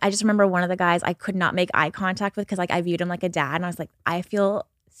 And then like, I just remember one of the guys I could not make eye contact with because like I viewed him like a dad and I was like, I feel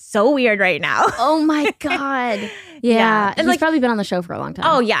so weird right now. Oh my God. Yeah. And he's like, probably been on the show for a long time.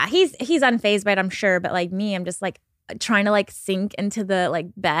 Oh yeah. He's unfazed by it, I'm sure. But like me, I'm just like trying to like sink into the like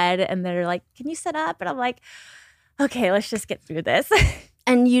bed and they're like, can you sit up? And I'm like, okay, let's just get through this.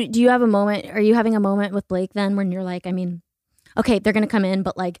 And do you have a moment, are you having a moment with Blake then when you're like, I mean, okay, they're going to come in,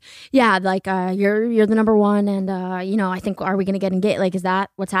 but like, yeah, like you're the number one and, I think, are we going to get engaged? Like, is that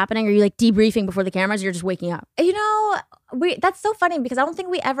what's happening? Are you like debriefing before the cameras? You're just waking up? That's so funny because I don't think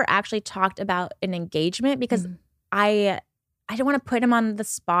we ever actually talked about an engagement because I don't want to put him on the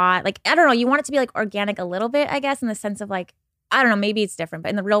spot. Like, I don't know. You want it to be like organic a little bit, I guess, in the sense of like, I don't know, maybe it's different.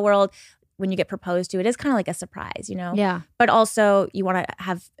 But in the real world, when you get proposed to, it is kind of like a surprise, Yeah. But also you want to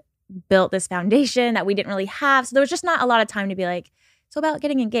have built this foundation that we didn't really have. So there was just not a lot of time to be like, so about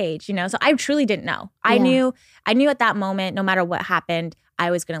getting engaged, So I truly didn't know. I knew at that moment, no matter what happened,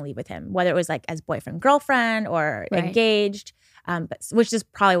 I was going to leave with him, whether it was like as boyfriend, girlfriend or engaged, but which is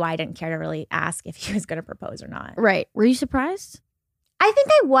probably why I didn't care to really ask if he was going to propose or not. Right. Were you surprised? I think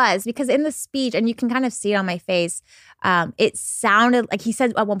I was because in the speech, and you can kind of see it on my face, it sounded like he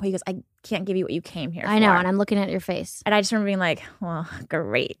said at one point, he goes, I can't give you what you came here for. I know, and I'm looking at your face. And I just remember being like, well,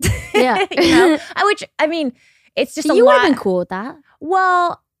 great. Yeah. Which, I mean, it's just so you would have been cool with that?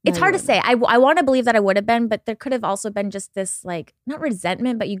 Well, it's hard to say. I want to believe that I would have been, but there could have also been just this like, not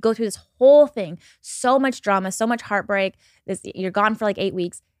resentment, but you go through this whole thing, so much drama, so much heartbreak. You're gone for like 8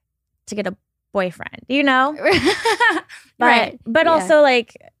 weeks to get a boyfriend, But also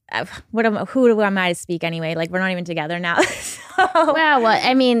like, who am I to speak anyway? Like we're not even together now. Well,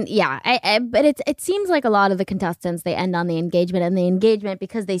 I mean, yeah, but it seems like a lot of the contestants, they end on the engagement, and the engagement,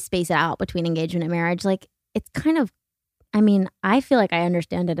 because they space it out between engagement and marriage, like it's kind of, I mean, I feel like I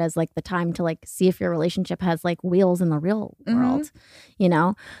understand it as like the time to like see if your relationship has like wheels in the real world,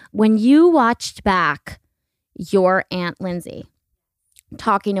 When you watched back your Aunt Lindsay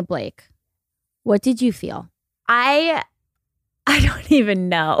talking to Blake, what did you feel? I don't even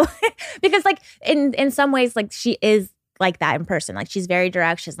know. Because like in some ways, like she is like that in person. Like she's very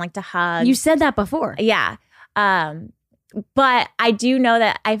direct. She doesn't like to hug. You said that before. Yeah. But I do know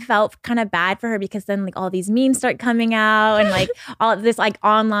that I felt kind of bad for her because then like all these memes start coming out and like all this like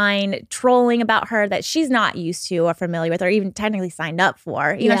online trolling about her that she's not used to or familiar with or even technically signed up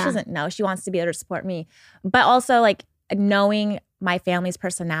for. She doesn't know. She wants to be able to support me. But also like knowing my family's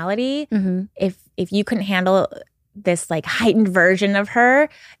personality, if you couldn't handle this like heightened version of her,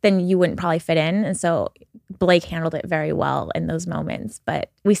 then you wouldn't probably fit in. And so Blake handled it very well in those moments.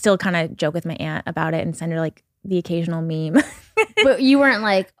 But we still kind of joke with my aunt about it and send her like the occasional meme. But you weren't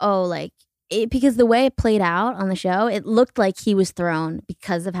like, oh, like, because the way it played out on the show, it looked like he was thrown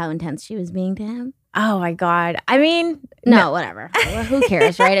because of how intense she was being to him. Oh my God. I mean, No, whatever. Well, who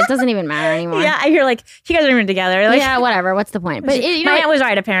cares, right? It doesn't even matter anymore. yeah, you're like, you guys are even together. Like, Yeah, whatever. What's the point? But my aunt was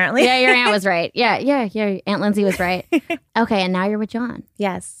right, apparently. Yeah, your aunt was right. Yeah, Aunt Lindsay was right. Okay, and now you're with John.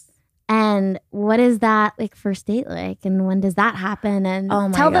 Yes. And what is that like first date like? And when does that happen? And Oh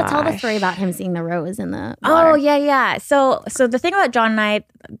my tell the gosh. story about him seeing the rose in the water. Oh, yeah. So the thing about John and I,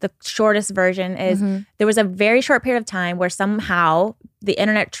 the shortest version is there was a very short period of time where somehow the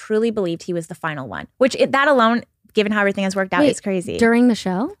internet truly believed he was the final one, which that alone, given how everything has worked out, is crazy. During the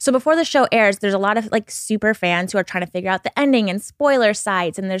show? So before the show airs, there's a lot of like super fans who are trying to figure out the ending and spoiler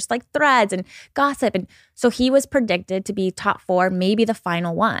sites, and there's like threads and gossip. And so he was predicted to be top 4, maybe the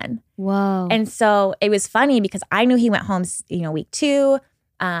final one. Whoa. And so it was funny because I knew he went home, week 2.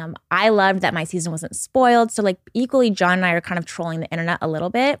 I loved that my season wasn't spoiled. So like equally, John and I are kind of trolling the internet a little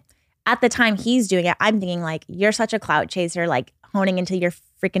bit. At the time he's doing it, I'm thinking like, you're such a clout chaser, like honing into your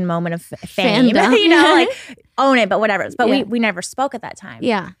freaking moment of fame, Fandom. like own it, but whatever. But we never spoke at that time.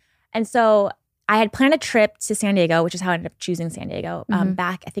 Yeah. And so I had planned a trip to San Diego, which is how I ended up choosing San Diego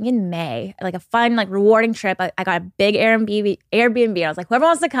back, I think in May, like a fun, like rewarding trip. I got a big Airbnb. I was like, whoever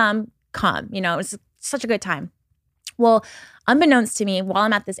wants to come. It was such a good time. Well, unbeknownst to me, while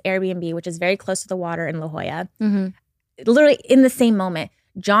I'm at this Airbnb, which is very close to the water in La Jolla, literally in the same moment,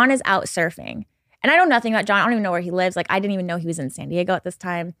 John is out surfing. And I know nothing about John. I don't even know where he lives. Like, I didn't even know he was in San Diego at this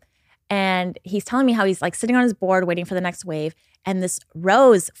time. And he's telling me how he's like sitting on his board waiting for the next wave. And this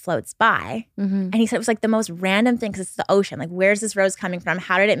rose floats by. And he said it was like the most random thing because it's the ocean. Like, where's this rose coming from?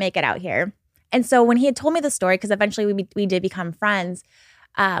 How did it make it out here? And so when he had told me the story, because eventually we did become friends,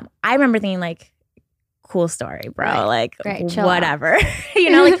 I remember thinking like, cool story, bro. Right. Like, Great, whatever.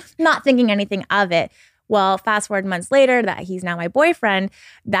 Like not thinking anything of it. Well, fast forward months later that he's now my boyfriend,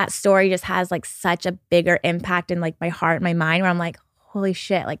 that story just has like such a bigger impact in like my heart and my mind where I'm like, holy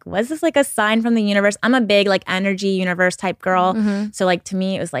shit, like was this like a sign from the universe? I'm a big like energy universe type girl. So like to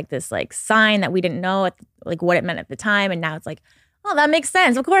me, it was like this like sign that we didn't know like what it meant at the time. And now it's like, oh, that makes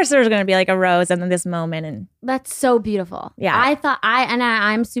sense. Of course there's going to be like a rose and then this moment. And That's so beautiful. Yeah. I thought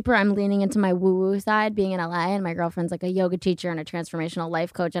I'm leaning into my woo-woo side being in LA, and my girlfriend's like a yoga teacher and a transformational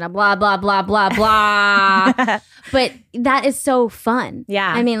life coach and a blah, blah, blah, blah, blah. But that is so fun.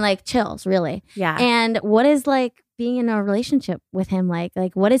 Yeah. I mean, like chills, really. Yeah. And what is like being in a relationship with him like?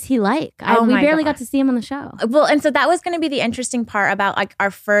 Like, what is he like? We my barely God. got to see him on the show. Well, and so that was going to be the interesting part about like our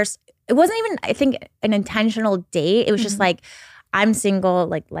first, it wasn't even, I think, an intentional date. It was just like, I'm single,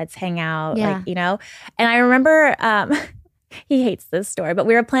 like, let's hang out, Yeah. like, And I remember, he hates this story, but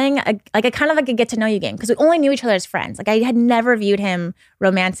we were playing a kind of like a get to know you game because we only knew each other as friends. Like I had never viewed him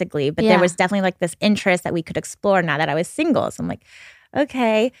romantically, but there was definitely like this interest that we could explore now that I was single. So I'm like,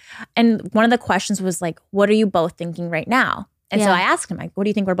 okay. And one of the questions was like, what are you both thinking right now? And so I asked him, like, what do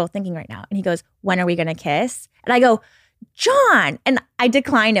you think we're both thinking right now? And he goes, when are we going to kiss? And I go, John. And I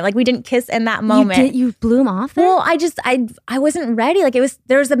declined it. Like we didn't kiss in that moment. You blew him off there? Well, I wasn't ready. Like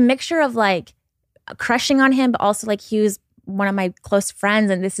there was a mixture of like crushing on him, but also like he was one of my close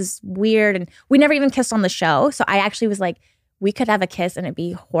friends and this is weird. And we never even kissed on the show. So I actually was like, we could have a kiss and it'd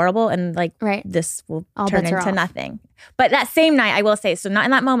be horrible. And like this will All turn bets are into off. Nothing. But that same night, I will say, so not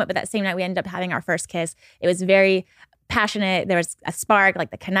in that moment, but that same night we ended up having our first kiss. It was very passionate. There was a spark,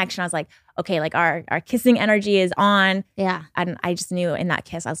 like the connection. I was like, okay, like our kissing energy is on. Yeah. And I just knew in that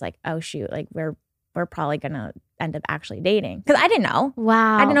kiss, I was like, oh shoot, like we're probably gonna end up actually dating. Because I didn't know.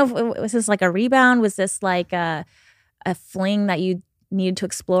 Wow. I didn't know if was this like a rebound? Was this like a fling that you needed to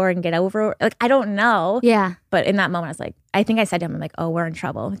explore and get over? Like I don't know. Yeah. But in that moment, I was like, I think I said to him, I'm like, oh, we're in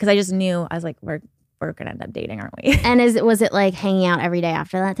trouble. Because I just knew, I was like, we're gonna end up dating, aren't we? And was it like hanging out every day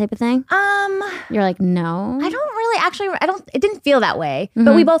after that type of thing? You're like, no. I don't really actually, it didn't feel that way.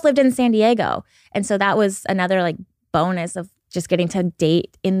 But we both lived in San Diego. And so that was another like bonus of just getting to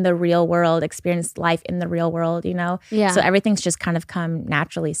date in the real world, experience life in the real world, Yeah. So everything's just kind of come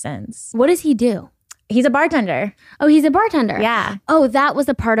naturally since. What does he do? He's a bartender. Oh, he's a bartender. Yeah. Oh, that was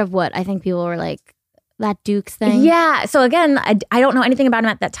a part of what I think people were like, that Duke's thing. Yeah. So again, I don't know anything about him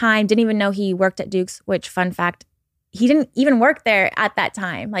at that time. Didn't even know he worked at Duke's, which fun fact, he didn't even work there at that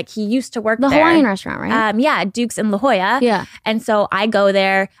time. Like he used to work The there. Hawaiian restaurant, right? Yeah, Duke's in La Jolla. Yeah. And so I go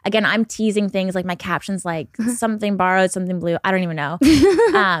there. Again, I'm teasing things like my captions like something borrowed, something blue. I don't even know.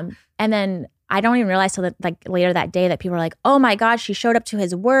 And then I don't even realize till like later that day that people were like, oh my God, she showed up to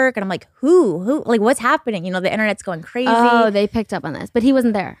his work. And I'm like, who? Like, what's happening? You know, the internet's going crazy. Oh, they picked up on this, but he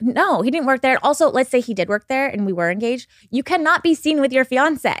wasn't there. No, he didn't work there. Also, let's say he did work there and we were engaged. You cannot be seen with your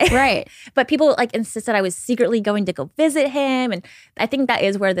fiance. Right. But people like insisted I was secretly going to go visit him. And I think that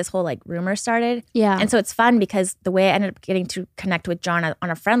is where this whole like rumor started. Yeah. And so it's fun because the way I ended up getting to connect with John on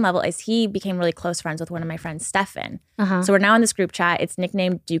a friend level is he became really close friends with one of my friends, Stefan. So we're now in this group chat. It's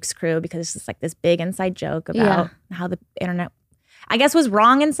nicknamed Duke's Crew because it's just like this big inside joke about how the internet, I guess, was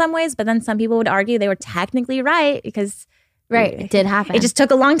wrong in some ways, but then some people would argue they were technically right because it did happen. It just took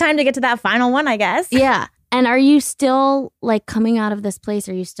a long time to get to that final one, I guess. Yeah. And are you still like coming out of this place?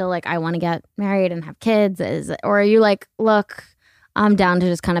 Are you still like, I want to get married and have kids? Or are you like, look, I'm down to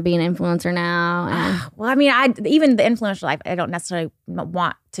just kind of be an influencer now? And well, I mean, even the influencer life, I don't necessarily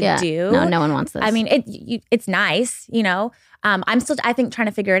want to do. No one wants this. I mean, it's nice, you know. I'm still, I think, trying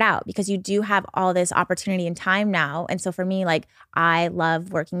to figure it out because you do have all this opportunity and time now. And so for me, like, I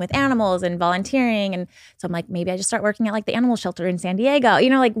love working with animals and volunteering. And so I'm like, maybe I just start working at like the animal shelter in San Diego. You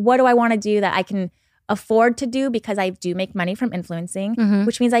know, like, what do I want to do that I can afford to do because I do make money from influencing,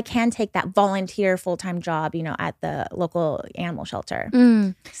 which means I can take that volunteer full-time job, you know, at the local animal shelter.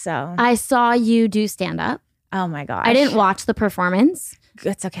 So I saw you do stand-up. Oh my gosh. I didn't watch the performance.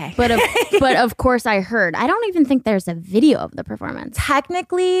 It's okay. But of course I heard. I don't even think there's a video of the performance.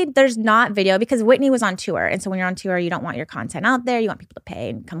 Technically, there's not video because Whitney was on tour. And so when you're on tour, you don't want your content out there. You want people to pay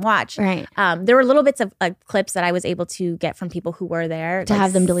and come watch. Right. There were little bits of clips that I was able to get from people who were there. To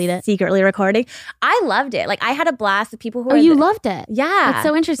have them delete it. Secretly recording. I loved it. Like, I had a blast with people who were you loved it? Yeah. That's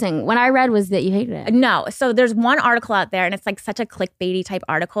so interesting. What I read was that you hated it. No. So there's one article out there and it's like such a clickbaity type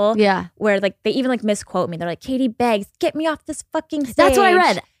article. Yeah. Where like they even like misquote me. They're like, Katie Beggs, get me off this fucking stage. That's what I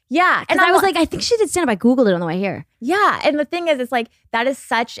read. Yeah. And I was like, I think she did stand up. I Googled it on the way here. Yeah. And the thing is, it's like, that is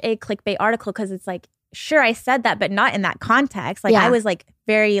such a clickbait article because it's like, sure, I said that, but not in that context. Like, I was like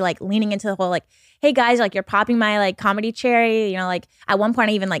very like leaning into the whole like, hey guys, like you're popping my like comedy cherry. You know, like at one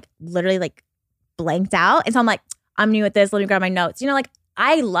point I even like literally like blanked out. And so I'm like, I'm new at this. Let me grab my notes. You know, like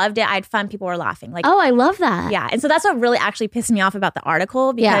I loved it. I had fun. People were laughing. Like, oh, I love that. Yeah. And so that's what really actually pissed me off about the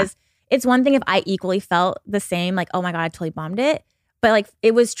article because it's one thing if I equally felt the same, like, oh my God, I totally bombed it. But like,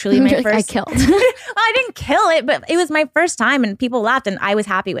 it was truly my first. I killed. Well, I didn't kill it, but it was my first time and people laughed and I was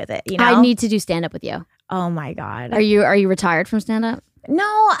happy with it. You know, I need to do stand up with you. Oh my God. Are you retired from stand up?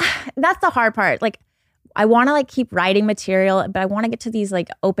 No, that's the hard part. Like, I want to like keep writing material, but I want to get to these like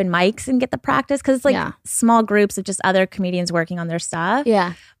open mics and get the practice because it's like small groups of just other comedians working on their stuff.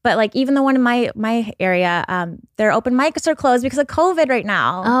 Yeah. But like even the one in my area, their open mics are closed because of COVID right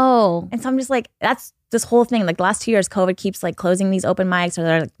now. Oh. And so I'm just like, that's this whole thing. Like the last 2 years, COVID keeps like closing these open mics or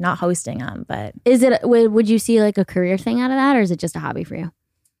they're like not hosting them. But is it? Would you see like a career thing out of that, or is it just a hobby for you?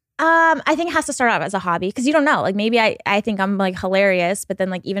 I think it has to start out as a hobby because you don't know. Like maybe I think I'm like hilarious, but then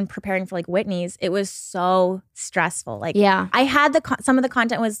like even preparing for like Whitney's, it was so stressful. Like I had some of the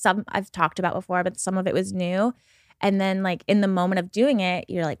content was some I've talked about before, but some of it was new. And then like in the moment of doing it,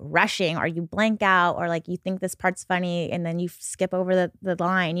 you're like rushing or you blank out or like you think this part's funny and then you skip over the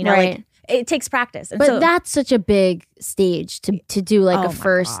line, you know, like it takes practice. And but that's such a big stage to do like a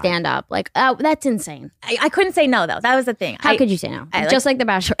first stand up. Like, oh, that's insane. I couldn't say no though. That was the thing. How could you say no? Just like The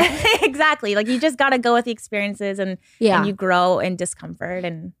Bachelorette. Exactly. Like you just got to go with the experiences and you grow in discomfort.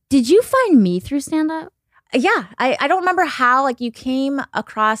 And did you find me through stand up? Yeah. I don't remember how like you came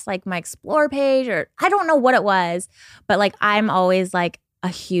across like my Explore page or I don't know what it was, but like I'm always like a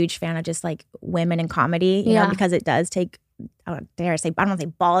huge fan of just like women in comedy, you know, because it does take, I don't dare say, I don't want to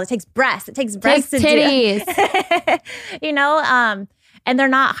say balls, it takes breasts. It takes breasts. Titties. You know, and they're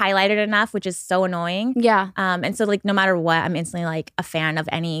not highlighted enough, which is so annoying. Yeah. And so like no matter what, I'm instantly like a fan of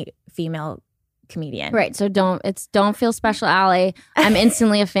any female comedian. Right. So don't feel special, Allie. I'm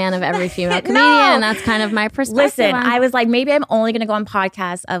instantly a fan of every female comedian and that's kind of my perspective. Listen, I was like, maybe I'm only going to go on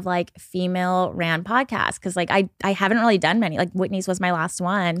podcasts of like female ran podcasts because like I haven't really done many. Like Whitney's was my last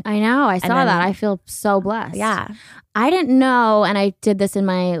one. I know. I saw that. I feel so blessed. Yeah. I didn't know, and I did this in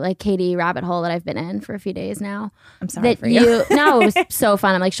my like Katie rabbit hole that I've been in for a few days now. I'm sorry for you. No, it was so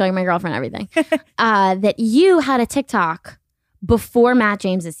fun. I'm like showing my girlfriend everything. That you had a TikTok before Matt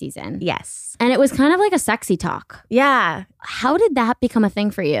James's season. Yes. And it was kind of like a sexy talk. Yeah. How did that become a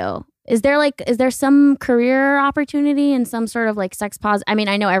thing for you? Is there some career opportunity in some sort of like sex positive? I mean,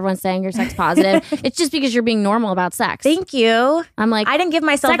 I know everyone's saying you're sex positive. It's just because you're being normal about sex. Thank you. I'm like, I didn't give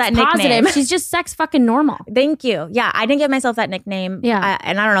myself sex that nickname. positive. She's just sex fucking normal. Thank you. Yeah, I didn't give myself that nickname. Yeah.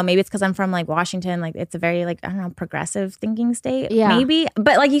 And I don't know, maybe it's because I'm from like Washington. Like it's a very like, I don't know, progressive thinking state. Yeah. Maybe.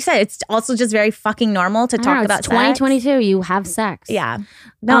 But like you said, it's also just very fucking normal to talk about it's sex. 2022. You have sex. Yeah.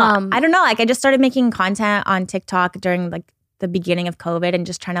 No, I don't know. Like I just started making content on TikTok during like the beginning of COVID and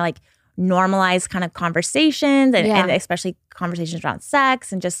just trying to like normalize kind of conversations and especially conversations around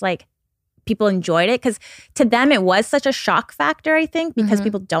sex and just like people enjoyed it because to them it was such a shock factor, I think, because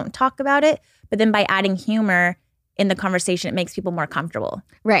people don't talk about it. But then by adding humor in the conversation, it makes people more comfortable.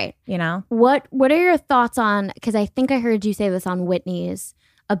 Right. You know? What are your thoughts on, because I think I heard you say this on Whitney's,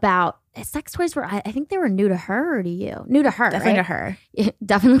 about sex toys were, I think they were new to her or to you? New to her, Definitely right? to her.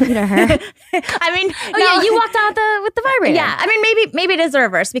 Definitely to her. I mean, yeah, you walked out with the vibrator. Yeah, I mean, maybe it is the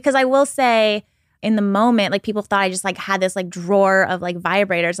reverse because I will say in the moment, like people thought I just like had this like drawer of like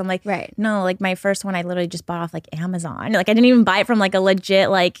vibrators. I'm like, right. No, like my first one I literally just bought off like Amazon. Like I didn't even buy it from like a legit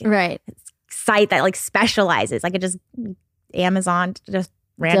like site that like specializes. Like it just Amazon just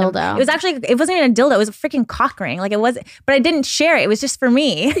random dildo. It wasn't even a dildo. It was a freaking cock ring. Like it wasn't, but I didn't share it. It was just for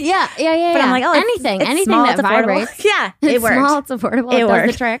me. Yeah. But I'm like, oh, anything small, that vibrates. Yeah, it's worked. Small, it's affordable. It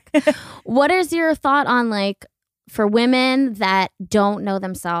does the trick. What is your thought on like for women that don't know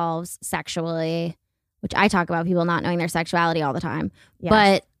themselves sexually, which I talk about people not knowing their sexuality all the time,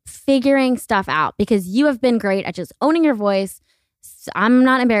 but figuring stuff out because you have been great at just owning your voice. I'm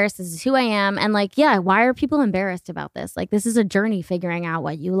not embarrassed. This is who I am. And like, yeah, why are people embarrassed about this? Like, this is a journey figuring out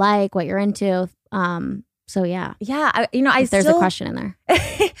what you like, what you're into. So yeah. Yeah. There's a question in there.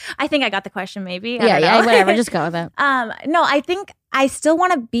 I think I got the question maybe. Yeah, whatever. Just go with it. No, I think I still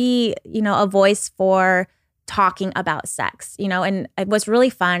want to be, a voice for talking about sex, and what's really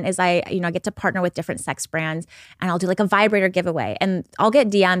fun is I get to partner with different sex brands and I'll do like a vibrator giveaway and I'll get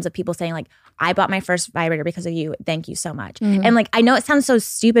DMs of people saying like, I bought my first vibrator because of you. Thank you so much. And like, I know it sounds so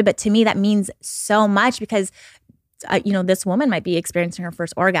stupid, but to me that means so much because this woman might be experiencing her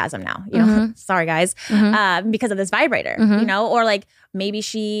first orgasm now, sorry guys, because of this vibrator, or like maybe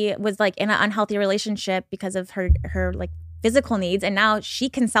she was like in an unhealthy relationship because of her like physical needs and now she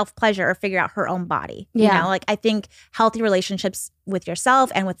can self-pleasure or figure out her own body. Like I think healthy relationships with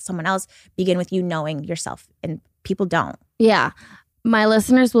yourself and with someone else begin with you knowing yourself and people don't. Yeah. My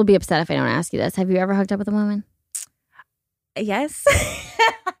listeners will be upset if I don't ask you this. Have you ever hooked up with a woman? Yes.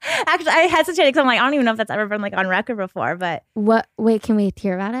 Actually, I hesitated because I'm like, I don't even know if that's ever been like on record before, but. What? Wait, can we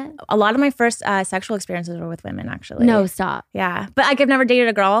hear about it? A lot of my first sexual experiences were with women, actually. No, stop. Yeah. But like I've never dated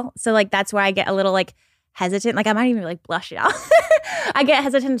a girl. So like that's where I get a little like hesitant. Like I might even like blush now. I get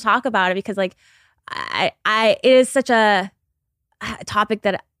hesitant to talk about it because like it is such a topic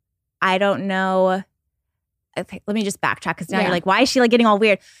that I don't know. Okay, let me just backtrack because now you're like, why is she like getting all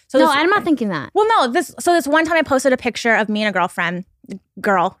weird? So no, I'm not thinking that. Well, no, this one time I posted a picture of me and a girlfriend,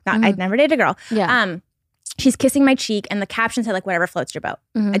 I'd never dated a girl. Yeah. She's kissing my cheek and the caption said like, whatever floats your boat.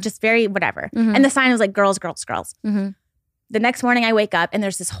 Just very whatever. And the sign was like, girls, girls, girls. The next morning I wake up and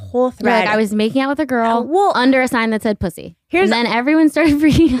there's this whole thread. Like I was making out with a girl under a sign that said pussy. And then everyone started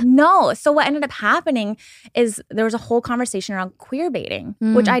freaking out. No. So what ended up happening is there was a whole conversation around queer baiting,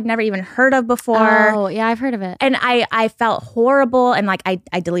 which I'd never even heard of before. Oh, yeah, I've heard of it. And I felt horrible and like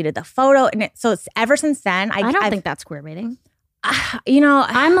I deleted the photo. And so it's ever since then. I don't think that's queer baiting. I'm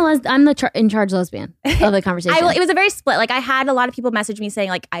the in charge lesbian of the conversation. It was a very split. Like I had a lot of people message me saying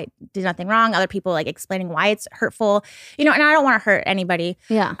like I did nothing wrong. Other people like explaining why it's hurtful, and I don't want to hurt anybody.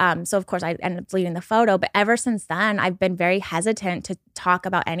 Yeah. So of course I ended up deleting the photo. But ever since then, I've been very hesitant to talk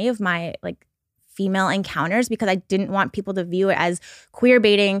about any of my like female encounters because I didn't want people to view it as queer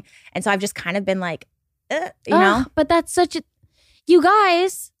baiting. And so I've just kind of been like, you know. But that's you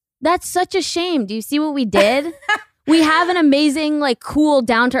guys, that's such a shame. Do you see what we did? We have an amazing, like, cool,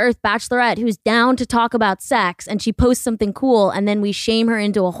 down-to-earth bachelorette who's down to talk about sex, and she posts something cool, and then we shame her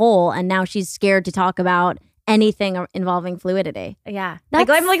into a hole, and now she's scared to talk about anything involving fluidity. Yeah. Like,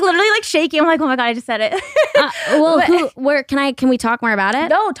 I'm, like, literally, like, shaking. I'm like, oh, my God, I just said it. Where can we talk more about it?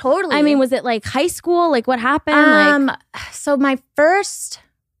 No, totally. I mean, was it, like, high school? Like, what happened? So my first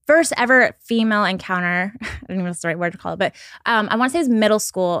ever female encounter, I don't even know what's the right word to call it, but I want to say it was middle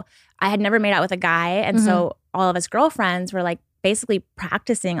school. I had never made out with a guy, and so all of us girlfriends were like basically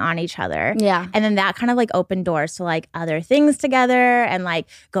practicing on each other. Yeah. And then that kind of like opened doors to like other things together and like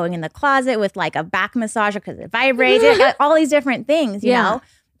going in the closet with like a back massager because it vibrates, like, all these different things, you know?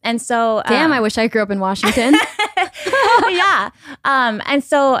 And so damn, I wish I grew up in Washington. Yeah. And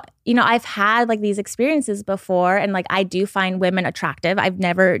so, I've had like these experiences before, and like I do find women attractive. I've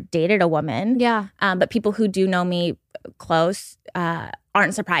never dated a woman. Yeah. But people who do know me close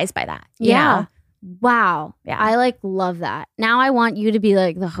aren't surprised by that. Yeah. Wow. Yeah. I love that. Now I want you to be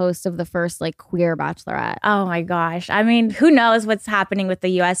like the host of the first queer Bachelorette. Oh my gosh. I mean, who knows what's happening with the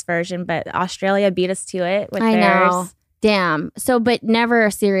US version, but Australia beat us to it with I theirs. know. Damn. So, but never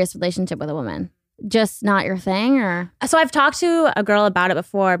a serious relationship with a woman. Just not your thing, or? So I've talked to a girl about it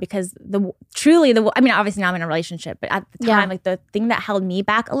before because obviously now I'm in a relationship, but at the time, the thing that held me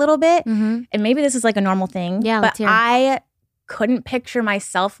back a little bit, and maybe this is like a normal thing, but I couldn't picture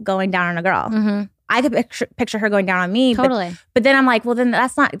myself going down on a girl. Mm-hmm. I could picture her going down on me. Totally. But then I'm like, well, then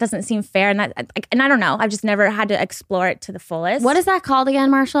it doesn't seem fair. And I don't know. I've just never had to explore it to the fullest. What is that called again,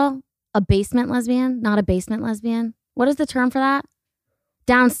 Marshall? A basement lesbian? Not a basement lesbian? What is the term for that?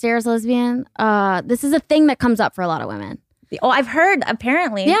 Downstairs lesbian? This is a thing that comes up for a lot of women. Oh, I've heard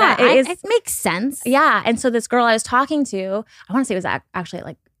apparently. Yeah, that it makes sense. Yeah. And so this girl I was talking to, I want to say it was actually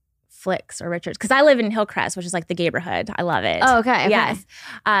like Flicks or Richards, because I live in Hillcrest, which is like the gayborhood. I love it. Oh, okay. Yes.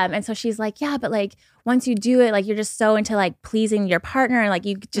 And so she's like, yeah, but like once you do it, like you're just so into like pleasing your partner, and like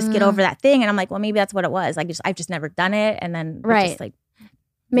you just get over that thing. And I'm like, well, maybe that's what it was. I've just never done it. And then just like,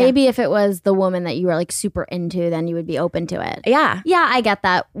 maybe if it was the woman that you were like super into, then you would be open to it. Yeah. Yeah, I get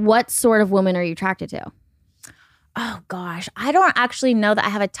that. What sort of woman are you attracted to? Oh gosh, I don't actually know that I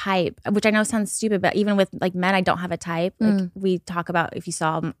have a type, which I know sounds stupid, but even with like men, I don't have a type. Like we talk about, if you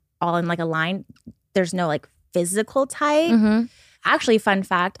saw them all in like a line, there's no like physical type. Mm-hmm. Actually, fun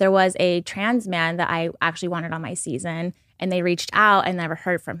fact, there was a trans man that I actually wanted on my season, and they reached out and never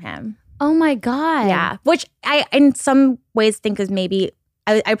heard from him. Oh my God. Yeah, which I in some ways think is maybe,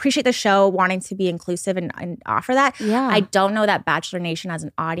 I appreciate the show wanting to be inclusive and offer that. Yeah. I don't know that Bachelor Nation as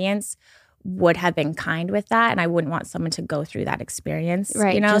an audience would have been kind with that, and I wouldn't want someone to go through that experience,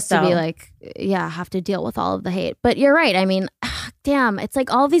 right? Just to be like, have to deal with all of the hate. But you're right. I mean, damn, it's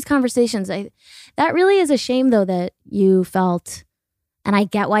like all of these conversations. That really is a shame, though, that you felt, and I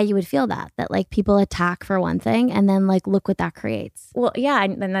get why you would feel that like people attack for one thing, and then like look what that creates. Well, yeah,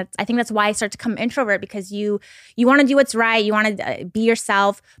 and I think that's why I start to become introvert, because you want to do what's right, you want to be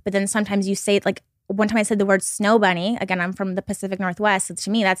yourself, but then sometimes you say like. One time I said the word snow bunny. Again, I'm from the Pacific Northwest. So to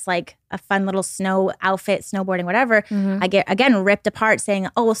me, that's like a fun little snow outfit, snowboarding, whatever. Mm-hmm. I get, again, ripped apart saying,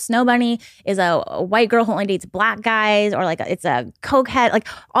 oh, well, snow bunny is a white girl who only dates black guys, or like it's a cokehead, like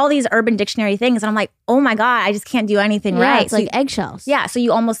all these Urban Dictionary things. And I'm like, oh my God, I just can't do anything right. It's like eggshells. Yeah. So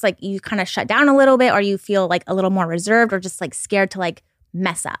you almost like, you kind of shut down a little bit, or you feel like a little more reserved, or just like scared to like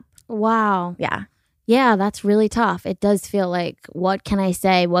mess up. Wow. Yeah. Yeah, that's really tough. It does feel like, what can I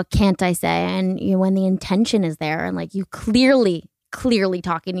say? What can't I say? And when the intention is there, and like you clearly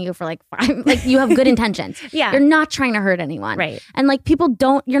talking to you for like 5, like you have good intentions. Yeah. You're not trying to hurt anyone. Right. And like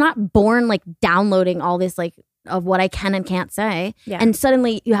you're not born like downloading all this like of what I can and can't say. Yeah. And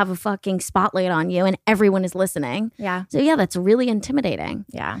suddenly you have a fucking spotlight on you and everyone is listening. Yeah. So yeah, that's really intimidating.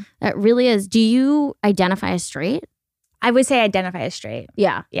 Yeah. That really is. Do you identify as straight? I would say identify as straight.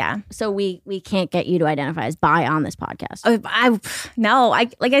 Yeah. Yeah. So we can't get you to identify as bi on this podcast. No,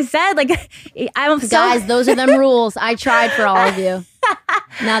 like I said, like I'm so guys, those are them rules. I tried for all of you.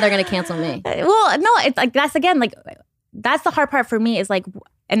 Now they're gonna cancel me. Well, no, it's like that's again like that's the hard part for me is like,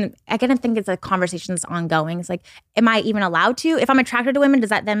 and again I think it's a conversation that's ongoing. It's like, am I even allowed to? If I'm attracted to women, does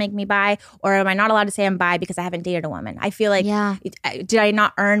that then make me bi, or am I not allowed to say I'm bi because I haven't dated a woman? I feel like, did I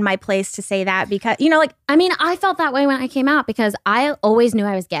not earn my place to say that? Because like, I mean, I felt that way when I came out because I always knew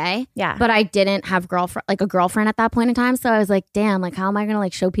I was gay. Yeah, but I didn't have a girlfriend at that point in time. So I was like, damn, like how am I gonna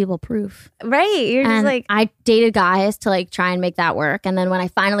like show people proof? Right, you're just like, I dated guys to like try and make that work, and then when I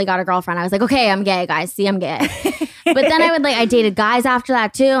finally got a girlfriend, I was like, okay, I'm gay, guys. See, I'm gay. But then I dated guys after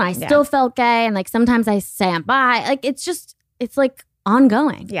that too, and I still felt gay, and like sometimes I say I'm bi. Like it's like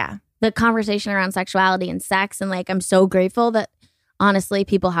ongoing. Yeah, the conversation around sexuality and sex, and like I'm so grateful that honestly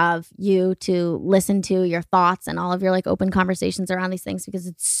people have you to listen to your thoughts and all of your like open conversations around these things, because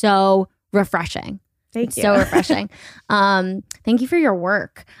it's so refreshing. Thank you. So refreshing. Thank you for your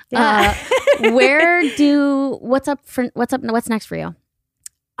work. Yeah. What's next for you?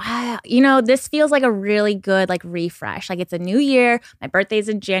 This feels like a really good like refresh. Like it's a new year. My birthday's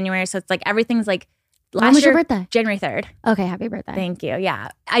in January, so it's like everything's like. When was your birthday? January 3rd. Okay, happy birthday. Thank you.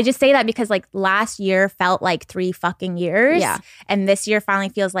 Yeah. I just say that because like last year felt like 3 fucking years. Yeah. And this year finally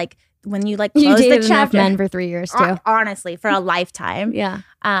feels like when you like You close the dated enough chapter. men for 3 years too. Honestly, for a lifetime. Yeah.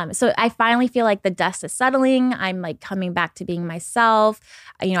 So I finally feel like the dust is settling. I'm like coming back to being myself.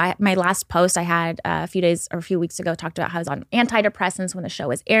 My last post I had a few weeks ago talked about how I was on antidepressants when the show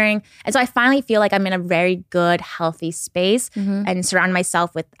was airing. And so I finally feel like I'm in a very good, healthy space and surround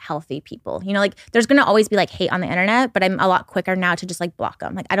myself with healthy people. Like there's going to always be like hate on the internet, but I'm a lot quicker now to just like block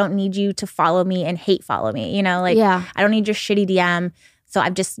them. Like I don't need you to follow me and hate follow me, I don't need your shitty DM. So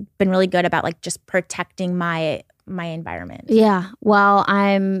I've just been really good about like just protecting my environment. Yeah. Well,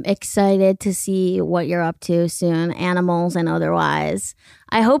 I'm excited to see what you're up to soon, animals and otherwise.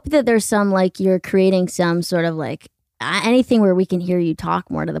 I hope that there's some like you're creating some sort of like anything where we can hear you talk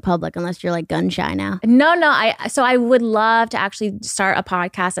more to the public, unless you're like gun shy now. No. I would love to actually start a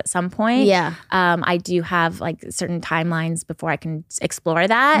podcast at some point. Yeah. I do have like certain timelines before I can explore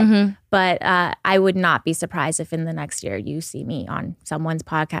that. But I would not be surprised if in the next year you see me on someone's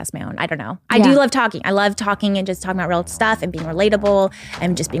podcast, my own. I don't know. I do love talking. I love talking and just talking about real stuff and being relatable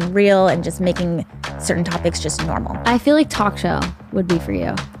and just being real and just making certain topics just normal. I feel like talk show would be for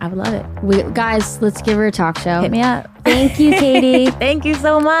you. I would love it. Guys, let's give her a talk show. Hit me up. Thank you, Katie. Thank you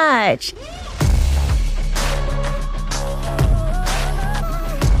so much.